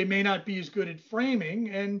 but they may not be as good at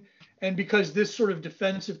framing. And because this sort of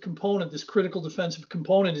defensive component, this critical defensive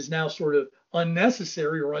component is now sort of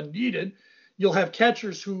unnecessary or unneeded, you'll have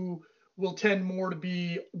catchers who will tend more to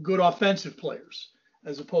be good offensive players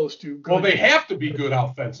as opposed to good. Well, they have to be good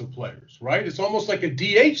offensive players, right? It's almost like a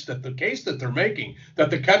DH that the case that they're making, that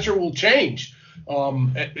the catcher will change.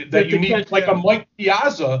 That you need like a Mike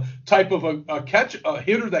Piazza type of a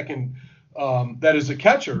hitter that can that is a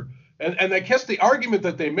catcher. And I guess the argument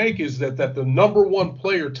that they make is that the number one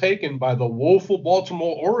player taken by the woeful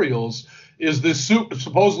Baltimore Orioles is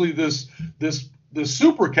supposedly this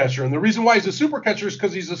super catcher, and the reason why he's a super catcher is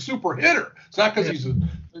because he's a super hitter. It's not because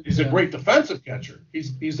he's a great defensive catcher.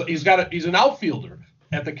 He's an outfielder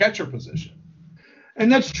at the catcher position. And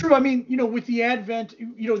that's true. I mean, with the advent,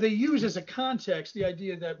 they use as a context the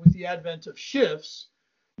idea that with the advent of shifts,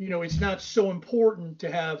 it's not so important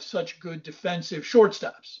to have such good defensive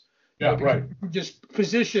shortstops. Yeah, right. You just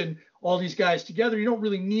position all these guys together. You don't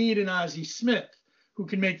really need an Ozzie Smith who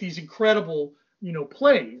can make these incredible,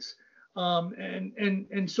 plays.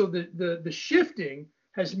 And so the shifting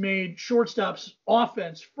has made shortstops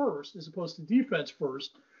offense first as opposed to defense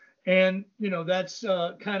first. And, that's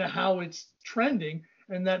kind of how it's trending.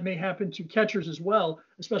 And that may happen to catchers as well,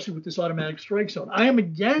 especially with this automatic strike zone. I am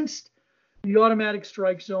against the automatic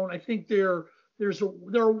strike zone. I think there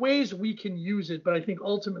are ways we can use it, but I think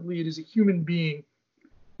ultimately it is a human being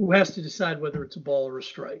who has to decide whether it's a ball or a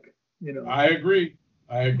strike. I agree.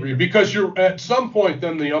 Because you're at some point,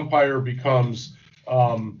 then the umpire becomes,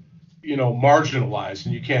 marginalized,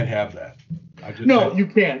 and you can't have that. You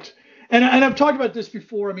can't. And I've talked about this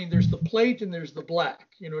before. I mean, there's the plate and there's the black.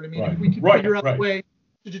 You know what I mean? Right. If we can figure out a way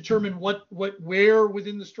to determine where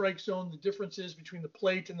within the strike zone the difference is between the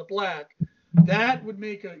plate and the black, that would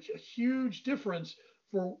make a huge difference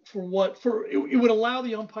for it would allow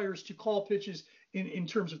the umpires to call pitches in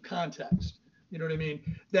terms of context. You know what I mean?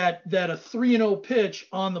 That a 3-0 pitch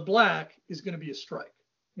on the black is going to be a strike,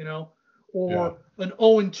 or an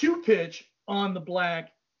 0-2 pitch on the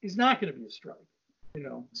black is not going to be a strike,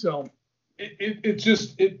 So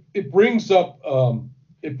it brings up a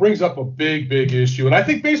big issue, and I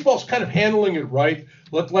think baseball's kind of handling it right.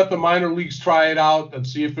 Let the minor leagues try it out and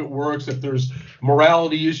see if it works. If there's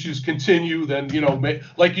morality issues continue, then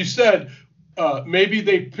like you said. Maybe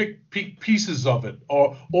they pick pieces of it,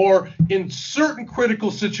 or in certain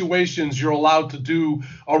critical situations, you're allowed to do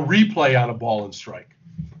a replay on a ball and strike,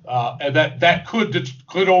 and that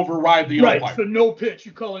could override the umpire. Right. So no pitch,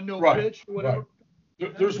 you call it no pitch, or whatever.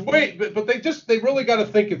 Right. There's way, but they really got to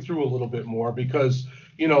think it through a little bit more because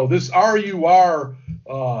this RUR,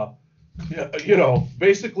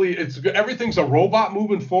 basically everything's a robot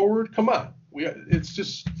moving forward. Come on, it's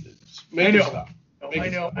make it stop. I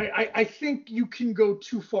know. I think you can go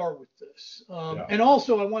too far with this. And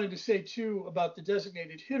also, I wanted to say, too, about the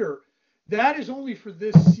designated hitter. That is only for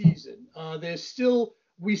this season.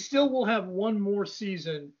 We still will have one more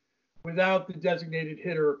season without the designated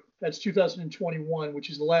hitter. That's 2021, which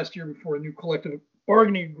is the last year before a new collective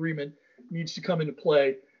bargaining agreement needs to come into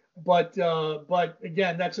play. But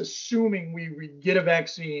again, that's assuming we get a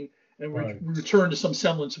vaccine and we return to some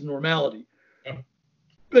semblance of normality. Yeah.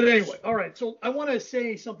 But anyway, all right. So I want to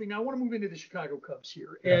say something. I want to move into the Chicago Cubs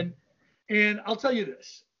here, and I'll tell you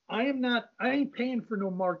this: I ain't paying for no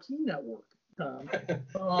marquee network, Tom.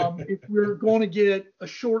 If we're going to get a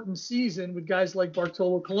shortened season with guys like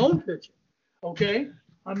Bartolo Colon pitching, okay,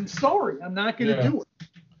 I'm sorry, I'm not going to do it.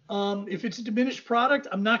 If it's a diminished product,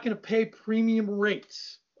 I'm not going to pay premium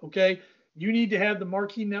rates. Okay, you need to have the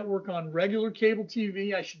marquee network on regular cable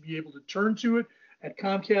TV. I should be able to turn to it at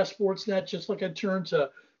Comcast Sportsnet, just like I turned to,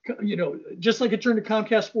 just like I turned to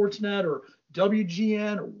Comcast Sportsnet or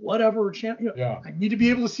WGN or whatever channel. Yeah. I need to be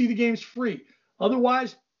able to see the games free.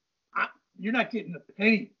 Otherwise, you're not getting a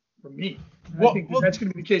penny from me. I think that's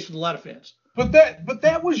going to be the case with a lot of fans. But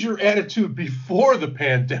that was your attitude before the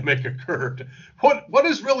pandemic occurred. What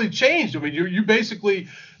has really changed? I mean, you basically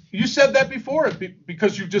said that before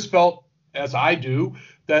because you just felt, as I do,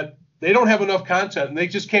 that they don't have enough content and they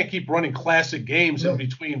just can't keep running classic games in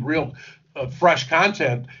between real fresh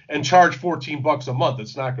content and charge $14 a month.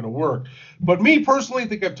 It's not going to work. But me personally, I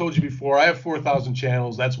think I've told you before, I have 4,000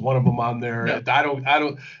 channels. That's one of them on there.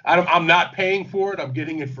 Yeah. I'm not paying for it. I'm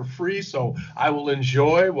getting it for free. So I will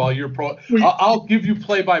enjoy while you're I'll give you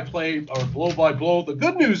play-by-play or blow-by-blow. The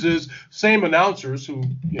good news is same announcers who,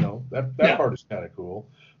 that part is kind of cool.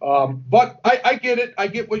 But I get it. I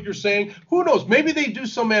get what you're saying. Who knows? Maybe they do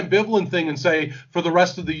some ambivalent thing and say for the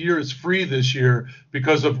rest of the year it's free this year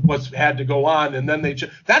because of what's had to go on, and then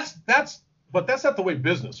but that's not the way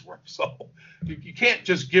business works. So you can't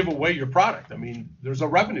just give away your product. I mean, there's a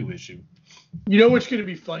revenue issue. You know what's going to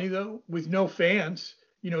be funny though, with no fans,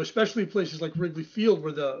 especially places like Wrigley Field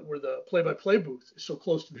where the play-by-play booth is so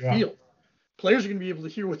close to the field, players are going to be able to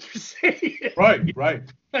hear what they're saying. Right. I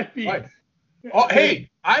mean, right. Oh, hey,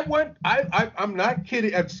 I'm not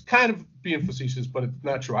kidding. It's kind of being facetious, but it's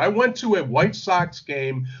not true. I went to a White Sox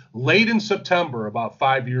game late in September about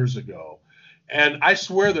 5 years ago, and I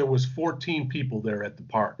swear there was 14 people there at the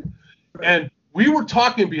park. And we were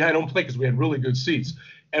talking behind home plate because we had really good seats.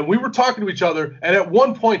 And we were talking to each other, and at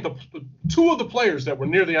one point, the two of the players that were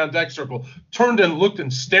near the on-deck circle turned and looked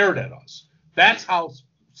and stared at us. That's how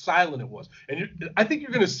silent it was. And I think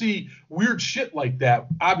you're going to see weird shit like that,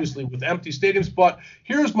 obviously, with empty stadiums. But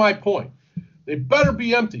here's my point. They better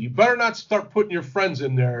be empty. You better not start putting your friends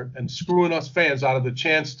in there and screwing us fans out of the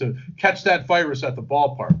chance to catch that virus at the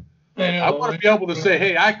ballpark. I want to be able to say,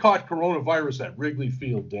 hey, I caught coronavirus at Wrigley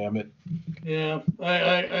Field, damn it. Yeah,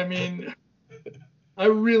 I mean, I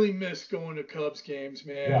really miss going to Cubs games,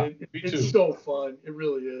 man. Yeah, me too. It's so fun. It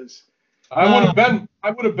really is. I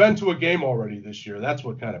would have been to a game already this year. That's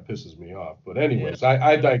what kind of pisses me off. But anyways,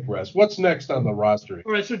 I digress. What's next on the roster?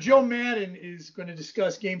 All right, so Joe Madden is going to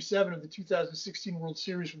discuss Game 7 of the 2016 World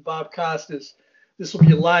Series with Bob Costas. This will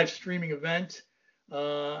be a live streaming event.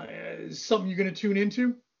 Is something you're going to tune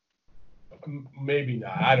into? Maybe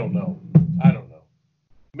not. I don't know.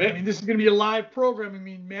 I mean, this is going to be a live program. I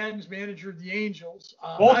mean, Madden's manager of the Angels.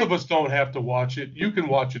 Both of us don't have to watch it. You can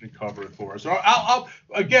watch it and cover it for us. Or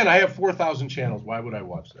again, I have 4,000 channels. Why would I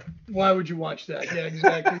watch that? Why would you watch that? Yeah,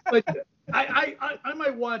 exactly. But I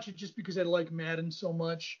might watch it just because I like Madden so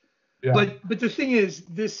much. Yeah. But the thing is,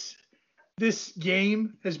 this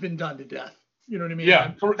game has been done to death. You know what I mean?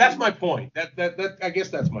 Yeah, that's my point. That I guess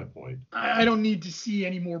that's my point. I don't need to see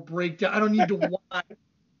any more breakdown. I don't need to watch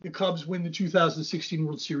the Cubs win the 2016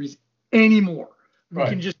 World Series anymore. We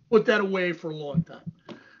can just put that away for a long time,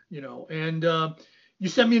 And you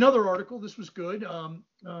sent me another article. This was good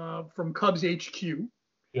from Cubs HQ.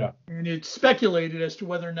 Yeah. And it's speculated as to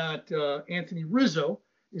whether or not Anthony Rizzo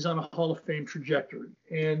is on a Hall of Fame trajectory.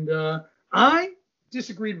 And I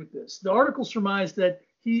disagreed with this. The article surmised that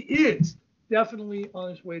he is definitely on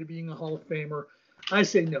his way to being a Hall of Famer. I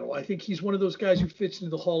say no. I think he's one of those guys who fits into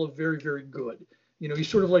the Hall of very, very good. He's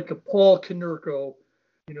sort of like a Paul Konerko,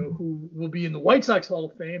 who will be in the White Sox Hall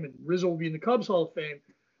of Fame, and Rizzo will be in the Cubs Hall of Fame.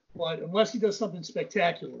 But unless he does something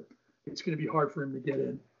spectacular, it's going to be hard for him to get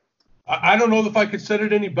in. I don't know if I could said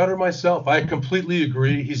it any better myself. I completely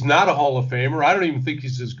agree. He's not a Hall of Famer. I don't even think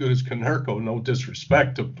he's as good as Konerko. No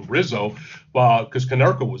disrespect to Rizzo, because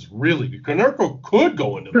Konerko was really good. Konerko could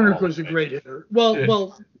go into the Hall of Fame. Konerko's a great hitter.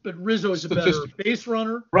 Well, but Rizzo is a better base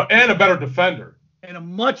runner. And a better defender. And a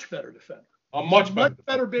much better defender. A much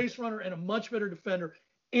better base runner and a much better defender,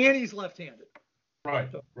 and he's left-handed. Right.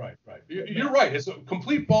 You're right. As a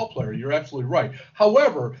complete ball player, you're absolutely right.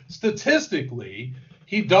 However, statistically,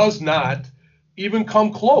 he does not even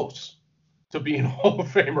come close to being a Hall of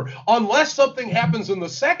Famer unless something happens in the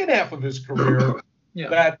second half of his career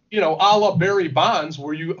that, a la Barry Bonds,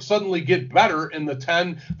 where you suddenly get better in the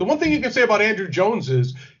 10. The one thing you can say about Andrew Jones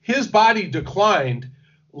is his body declined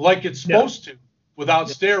like it's supposed to without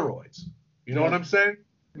steroids. You know what I'm saying?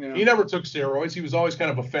 Yeah. He never took steroids. He was always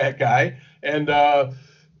kind of a fat guy. And, I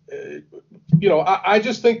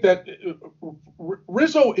just think that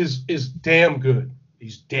Rizzo is damn good.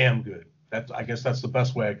 He's damn good. I guess that's the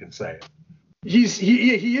best way I can say it. He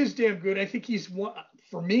is damn good. I think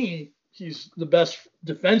for me, he's the best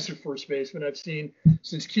defensive first baseman I've seen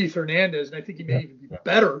since Keith Hernandez. And I think he may even be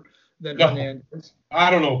better than No. Hernandez. I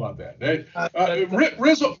don't know about that.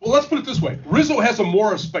 Rizzo, well, let's put it this way. Rizzo has a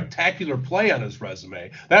more spectacular play on his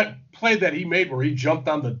resume. That play that he made where he jumped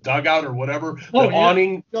on the dugout or whatever,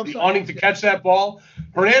 awning to catch that ball.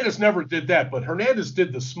 Hernandez never did that, but Hernandez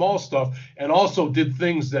did the small stuff and also did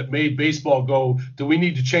things that made baseball go, do we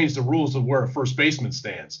need to change the rules of where a first baseman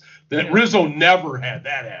stands? That Rizzo never had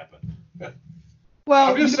that happen.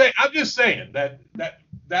 Well, I'm just saying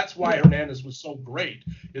that's why Hernandez was so great,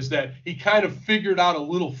 is that he kind of figured out a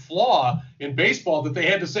little flaw in baseball that they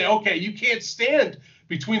had to say, okay, you can't stand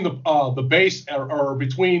between the base or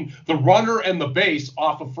between the runner and the base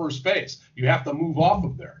off of first base. You have to move off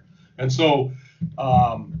of there. And so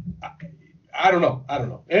I don't know.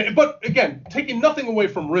 But again, taking nothing away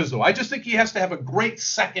from Rizzo, I just think he has to have a great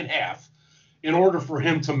second half in order for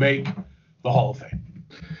him to make the Hall of Fame.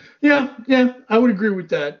 Yeah, I would agree with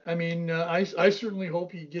that. I mean, I certainly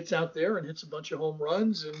hope he gets out there and hits a bunch of home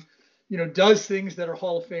runs and, does things that are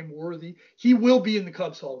Hall of Fame worthy. He will be in the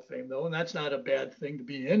Cubs Hall of Fame, though, and that's not a bad thing to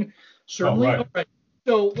be in, certainly. Right. All right.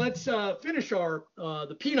 So let's finish our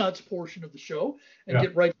the Peanuts portion of the show and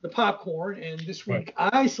get right to the popcorn. And this week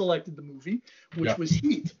I selected the movie, which was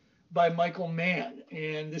Heat by Michael Mann.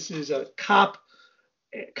 And this is a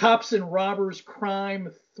cops and robbers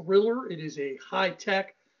crime thriller. It is a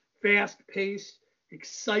high-tech, fast-paced,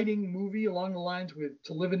 exciting movie along the lines with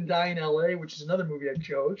To Live and Die in L.A., which is another movie I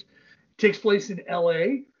chose. It takes place in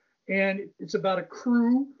L.A., and it's about a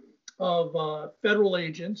crew of federal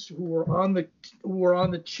agents who are on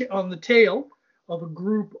the tail of a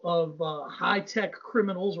group of high-tech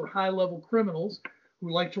criminals or high-level criminals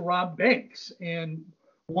who like to rob banks. And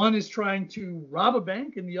one is trying to rob a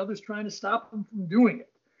bank, and the other's trying to stop them from doing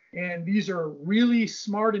it. And these are really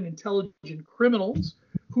smart and intelligent criminals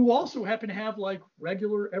who also happen to have like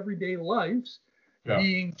regular everyday lives,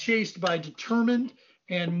 being chased by determined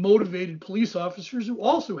and motivated police officers who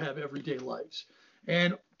also have everyday lives.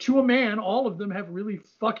 And to a man, all of them have really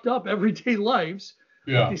fucked up everyday lives.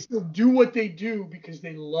 But they still do what they do because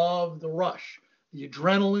they love the rush, the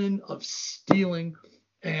adrenaline of stealing.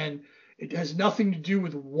 And it has nothing to do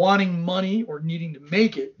with wanting money or needing to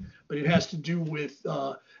make it, but it has to do with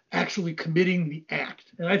actually committing the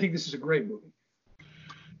act. And I think this is a great movie.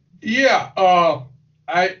 Yeah,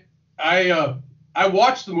 I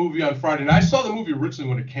watched the movie on Friday, and I saw the movie originally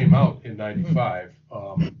when it came out in '95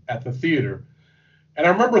 at the theater, and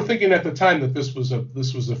I remember thinking at the time that this was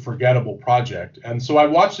a forgettable project, and so I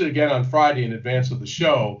watched it again on Friday in advance of the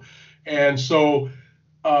show, and so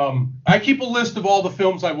I keep a list of all the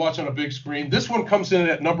films I watch on a big screen. This one comes in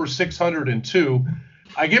at number 602.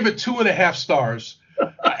 I give it 2.5 stars,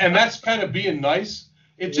 and that's kind of being nice.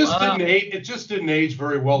 It just didn't age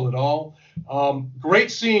very well at all.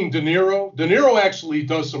 Great seeing De Niro. De Niro actually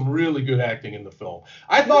does some really good acting in the film.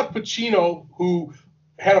 I thought Pacino, who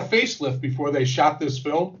had a facelift before they shot this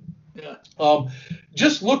film,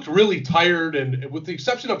 just looked really tired, and with the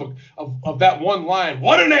exception of that one line,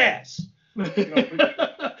 "What an ass!" With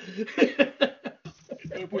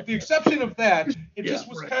the exception of that, it just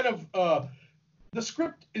was kind of the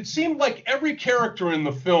script. It seemed like every character in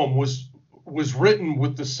the film was written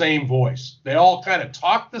with the same voice. They all kind of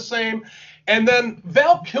talked the same. And then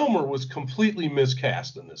Val Kilmer was completely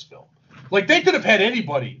miscast in this film. Like, they could have had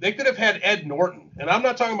anybody. They could have had Ed Norton. And I'm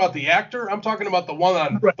not talking about the actor. I'm talking about the one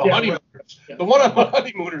on the Honeymooners. Yeah. The one on the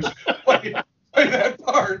Honeymooners play that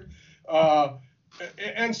part.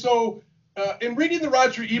 And so in reading the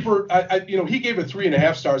Roger Ebert, he gave it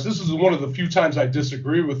 3.5 stars. This is one of the few times I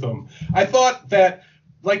disagree with him. I thought that,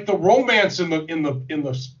 like, the romance in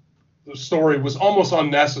the story was almost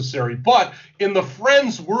unnecessary, but in the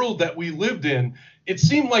Friends world that we lived in, it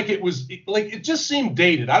seemed like it just seemed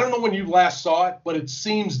dated. I don't know when you last saw it, but it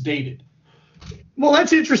seems dated. Well,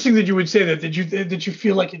 that's interesting that you would say that. Did you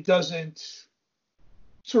feel like it doesn't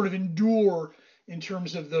sort of endure in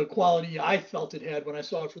terms of the quality I felt it had when I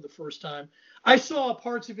saw it for the first time? I saw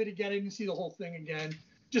parts of it again. I didn't see the whole thing again.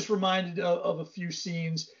 Just reminded of a few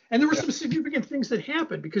scenes, and there were some significant things that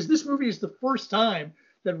happened because this movie is the first time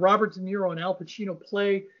that Robert De Niro and Al Pacino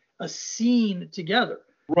play a scene together.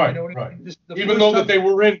 Right, right. Even though that they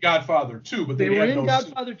were in Godfather 2, but they were in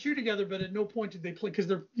Godfather 2 together, but at no point did they play because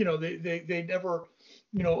they're, they never,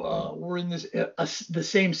 were in the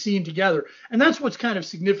same scene together. And that's what's kind of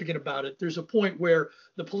significant about it. There's a point where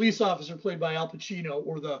the police officer played by Al Pacino,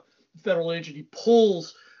 or the federal agent, he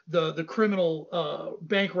pulls the criminal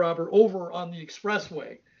bank robber over on the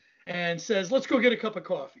expressway and says, "Let's go get a cup of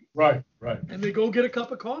coffee." Right, right. And they go get a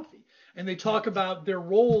cup of coffee, and they talk about their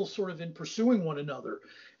roles sort of in pursuing one another.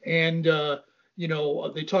 And,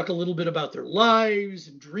 they talk a little bit about their lives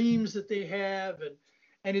and dreams that they have.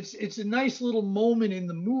 And it's a nice little moment in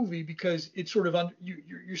the movie because it's sort of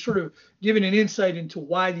you're sort of given an insight into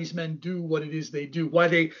why these men do what it is they do, why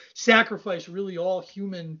they sacrifice really all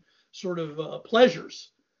human sort of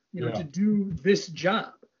pleasures, to do this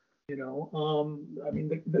job. I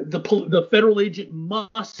mean, the federal agent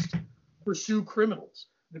must pursue criminals.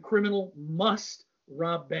 The criminal must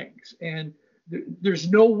rob banks, and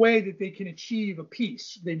there's no way that they can achieve a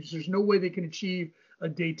peace. There's no way they can achieve a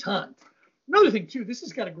détente. Another thing, too, this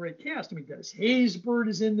has got a great cast. I mean, Dennis Haysbert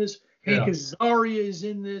is in this. Hank Azaria is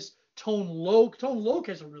in this. Tone Loc. Tone Loc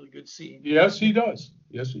has a really good scene. Yes, he does.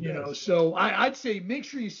 Yes, he does. So I'd say make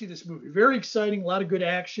sure you see this movie. Very exciting, a lot of good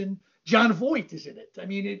action. Jon Voight is in it. I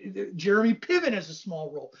mean, Jeremy Piven has a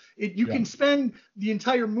small role. You can spend the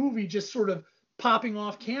entire movie just sort of popping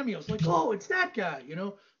off cameos, like, oh, it's that guy,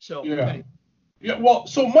 So anyway. Yeah, well,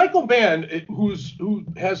 so Michael Mann, who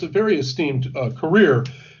has a very esteemed career,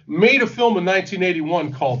 made a film in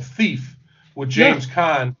 1981 called Thief with James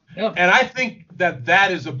Caan, and I think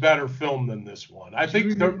that is a better film than this one. I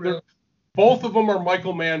think both of them are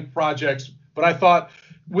Michael Mann projects, but I thought,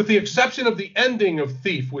 with the exception of the ending of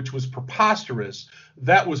Thief, which was preposterous,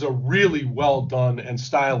 that was a really well done and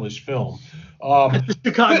stylish film. The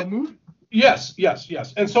Chicago movie. Yes.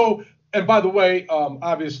 And by the way,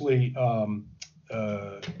 obviously,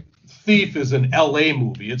 Thief is an L.A.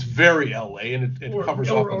 movie. It's very L.A. and it covers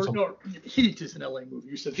off. No, Heat is an L.A. movie.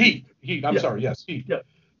 You said Heat. I'm sorry. Yes, Heat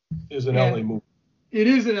is an L.A. movie. It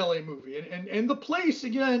is an L.A. movie, and the place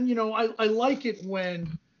again. I like it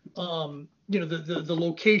when the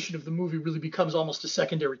location of the movie really becomes almost a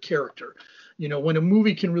secondary character. When a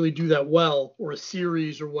movie can really do that well, or a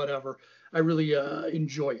series or whatever, I really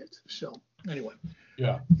enjoy it. So anyway.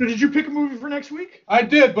 Yeah. So did you pick a movie for next week? I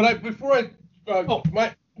did, but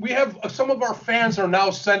we have some of our fans are now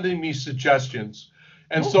sending me suggestions,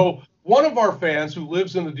 and so one of our fans who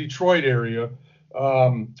lives in the Detroit area,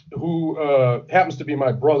 who happens to be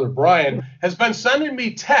my brother Brian, has been sending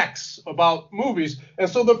me texts about movies, and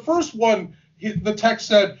so the first one, the text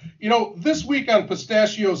said, this week on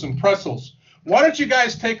Pistachios and Pretzels, why don't you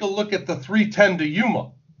guys take a look at the 310 to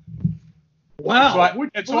Yuma? Wow.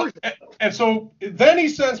 So then he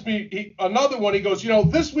sends me another one. He goes,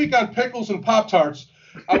 this week on Pickles and Pop-Tarts,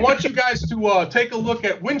 I want you guys to take a look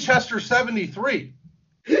at Winchester 73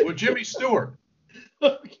 with Jimmy Stewart.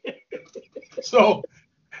 Okay. So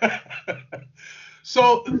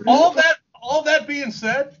all that being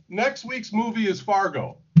said, next week's movie is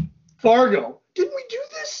Fargo. Fargo. Didn't we do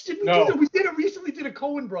this? No. We did it recently. Did a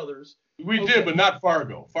Coen Brothers. We did, but not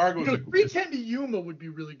Fargo. Fargo's 310 to Yuma would be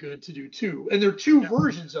really good to do too, and there are two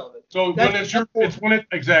versions of it. So when it's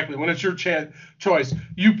your choice,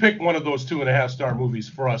 you pick one of those 2.5-star movies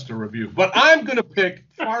for us to review. But I'm gonna pick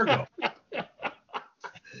Fargo.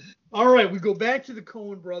 All right, we go back to the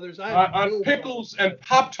Coen Brothers. On Pickles and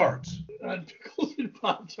Pop-Tarts. On Pickles and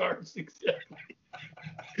Pop-Tarts, exactly.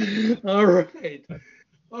 All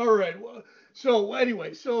right. Well, so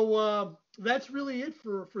anyway, that's really it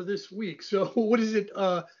for this week. So what is it?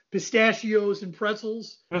 Pistachios and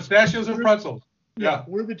Pretzels? Pistachios and Pretzels. Yeah.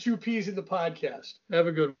 We're the two P's in the podcast. Have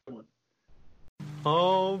a good one.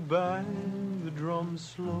 Oh, bang the drum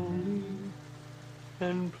slowly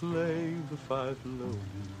and play the fife lowly.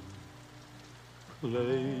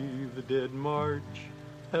 Play the dead march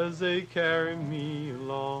as they carry me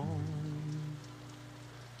along.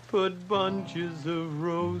 Put bunches of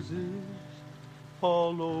roses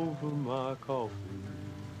all over my coffin.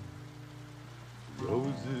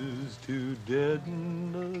 Roses to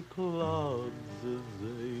deaden the clouds as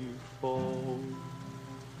they fall.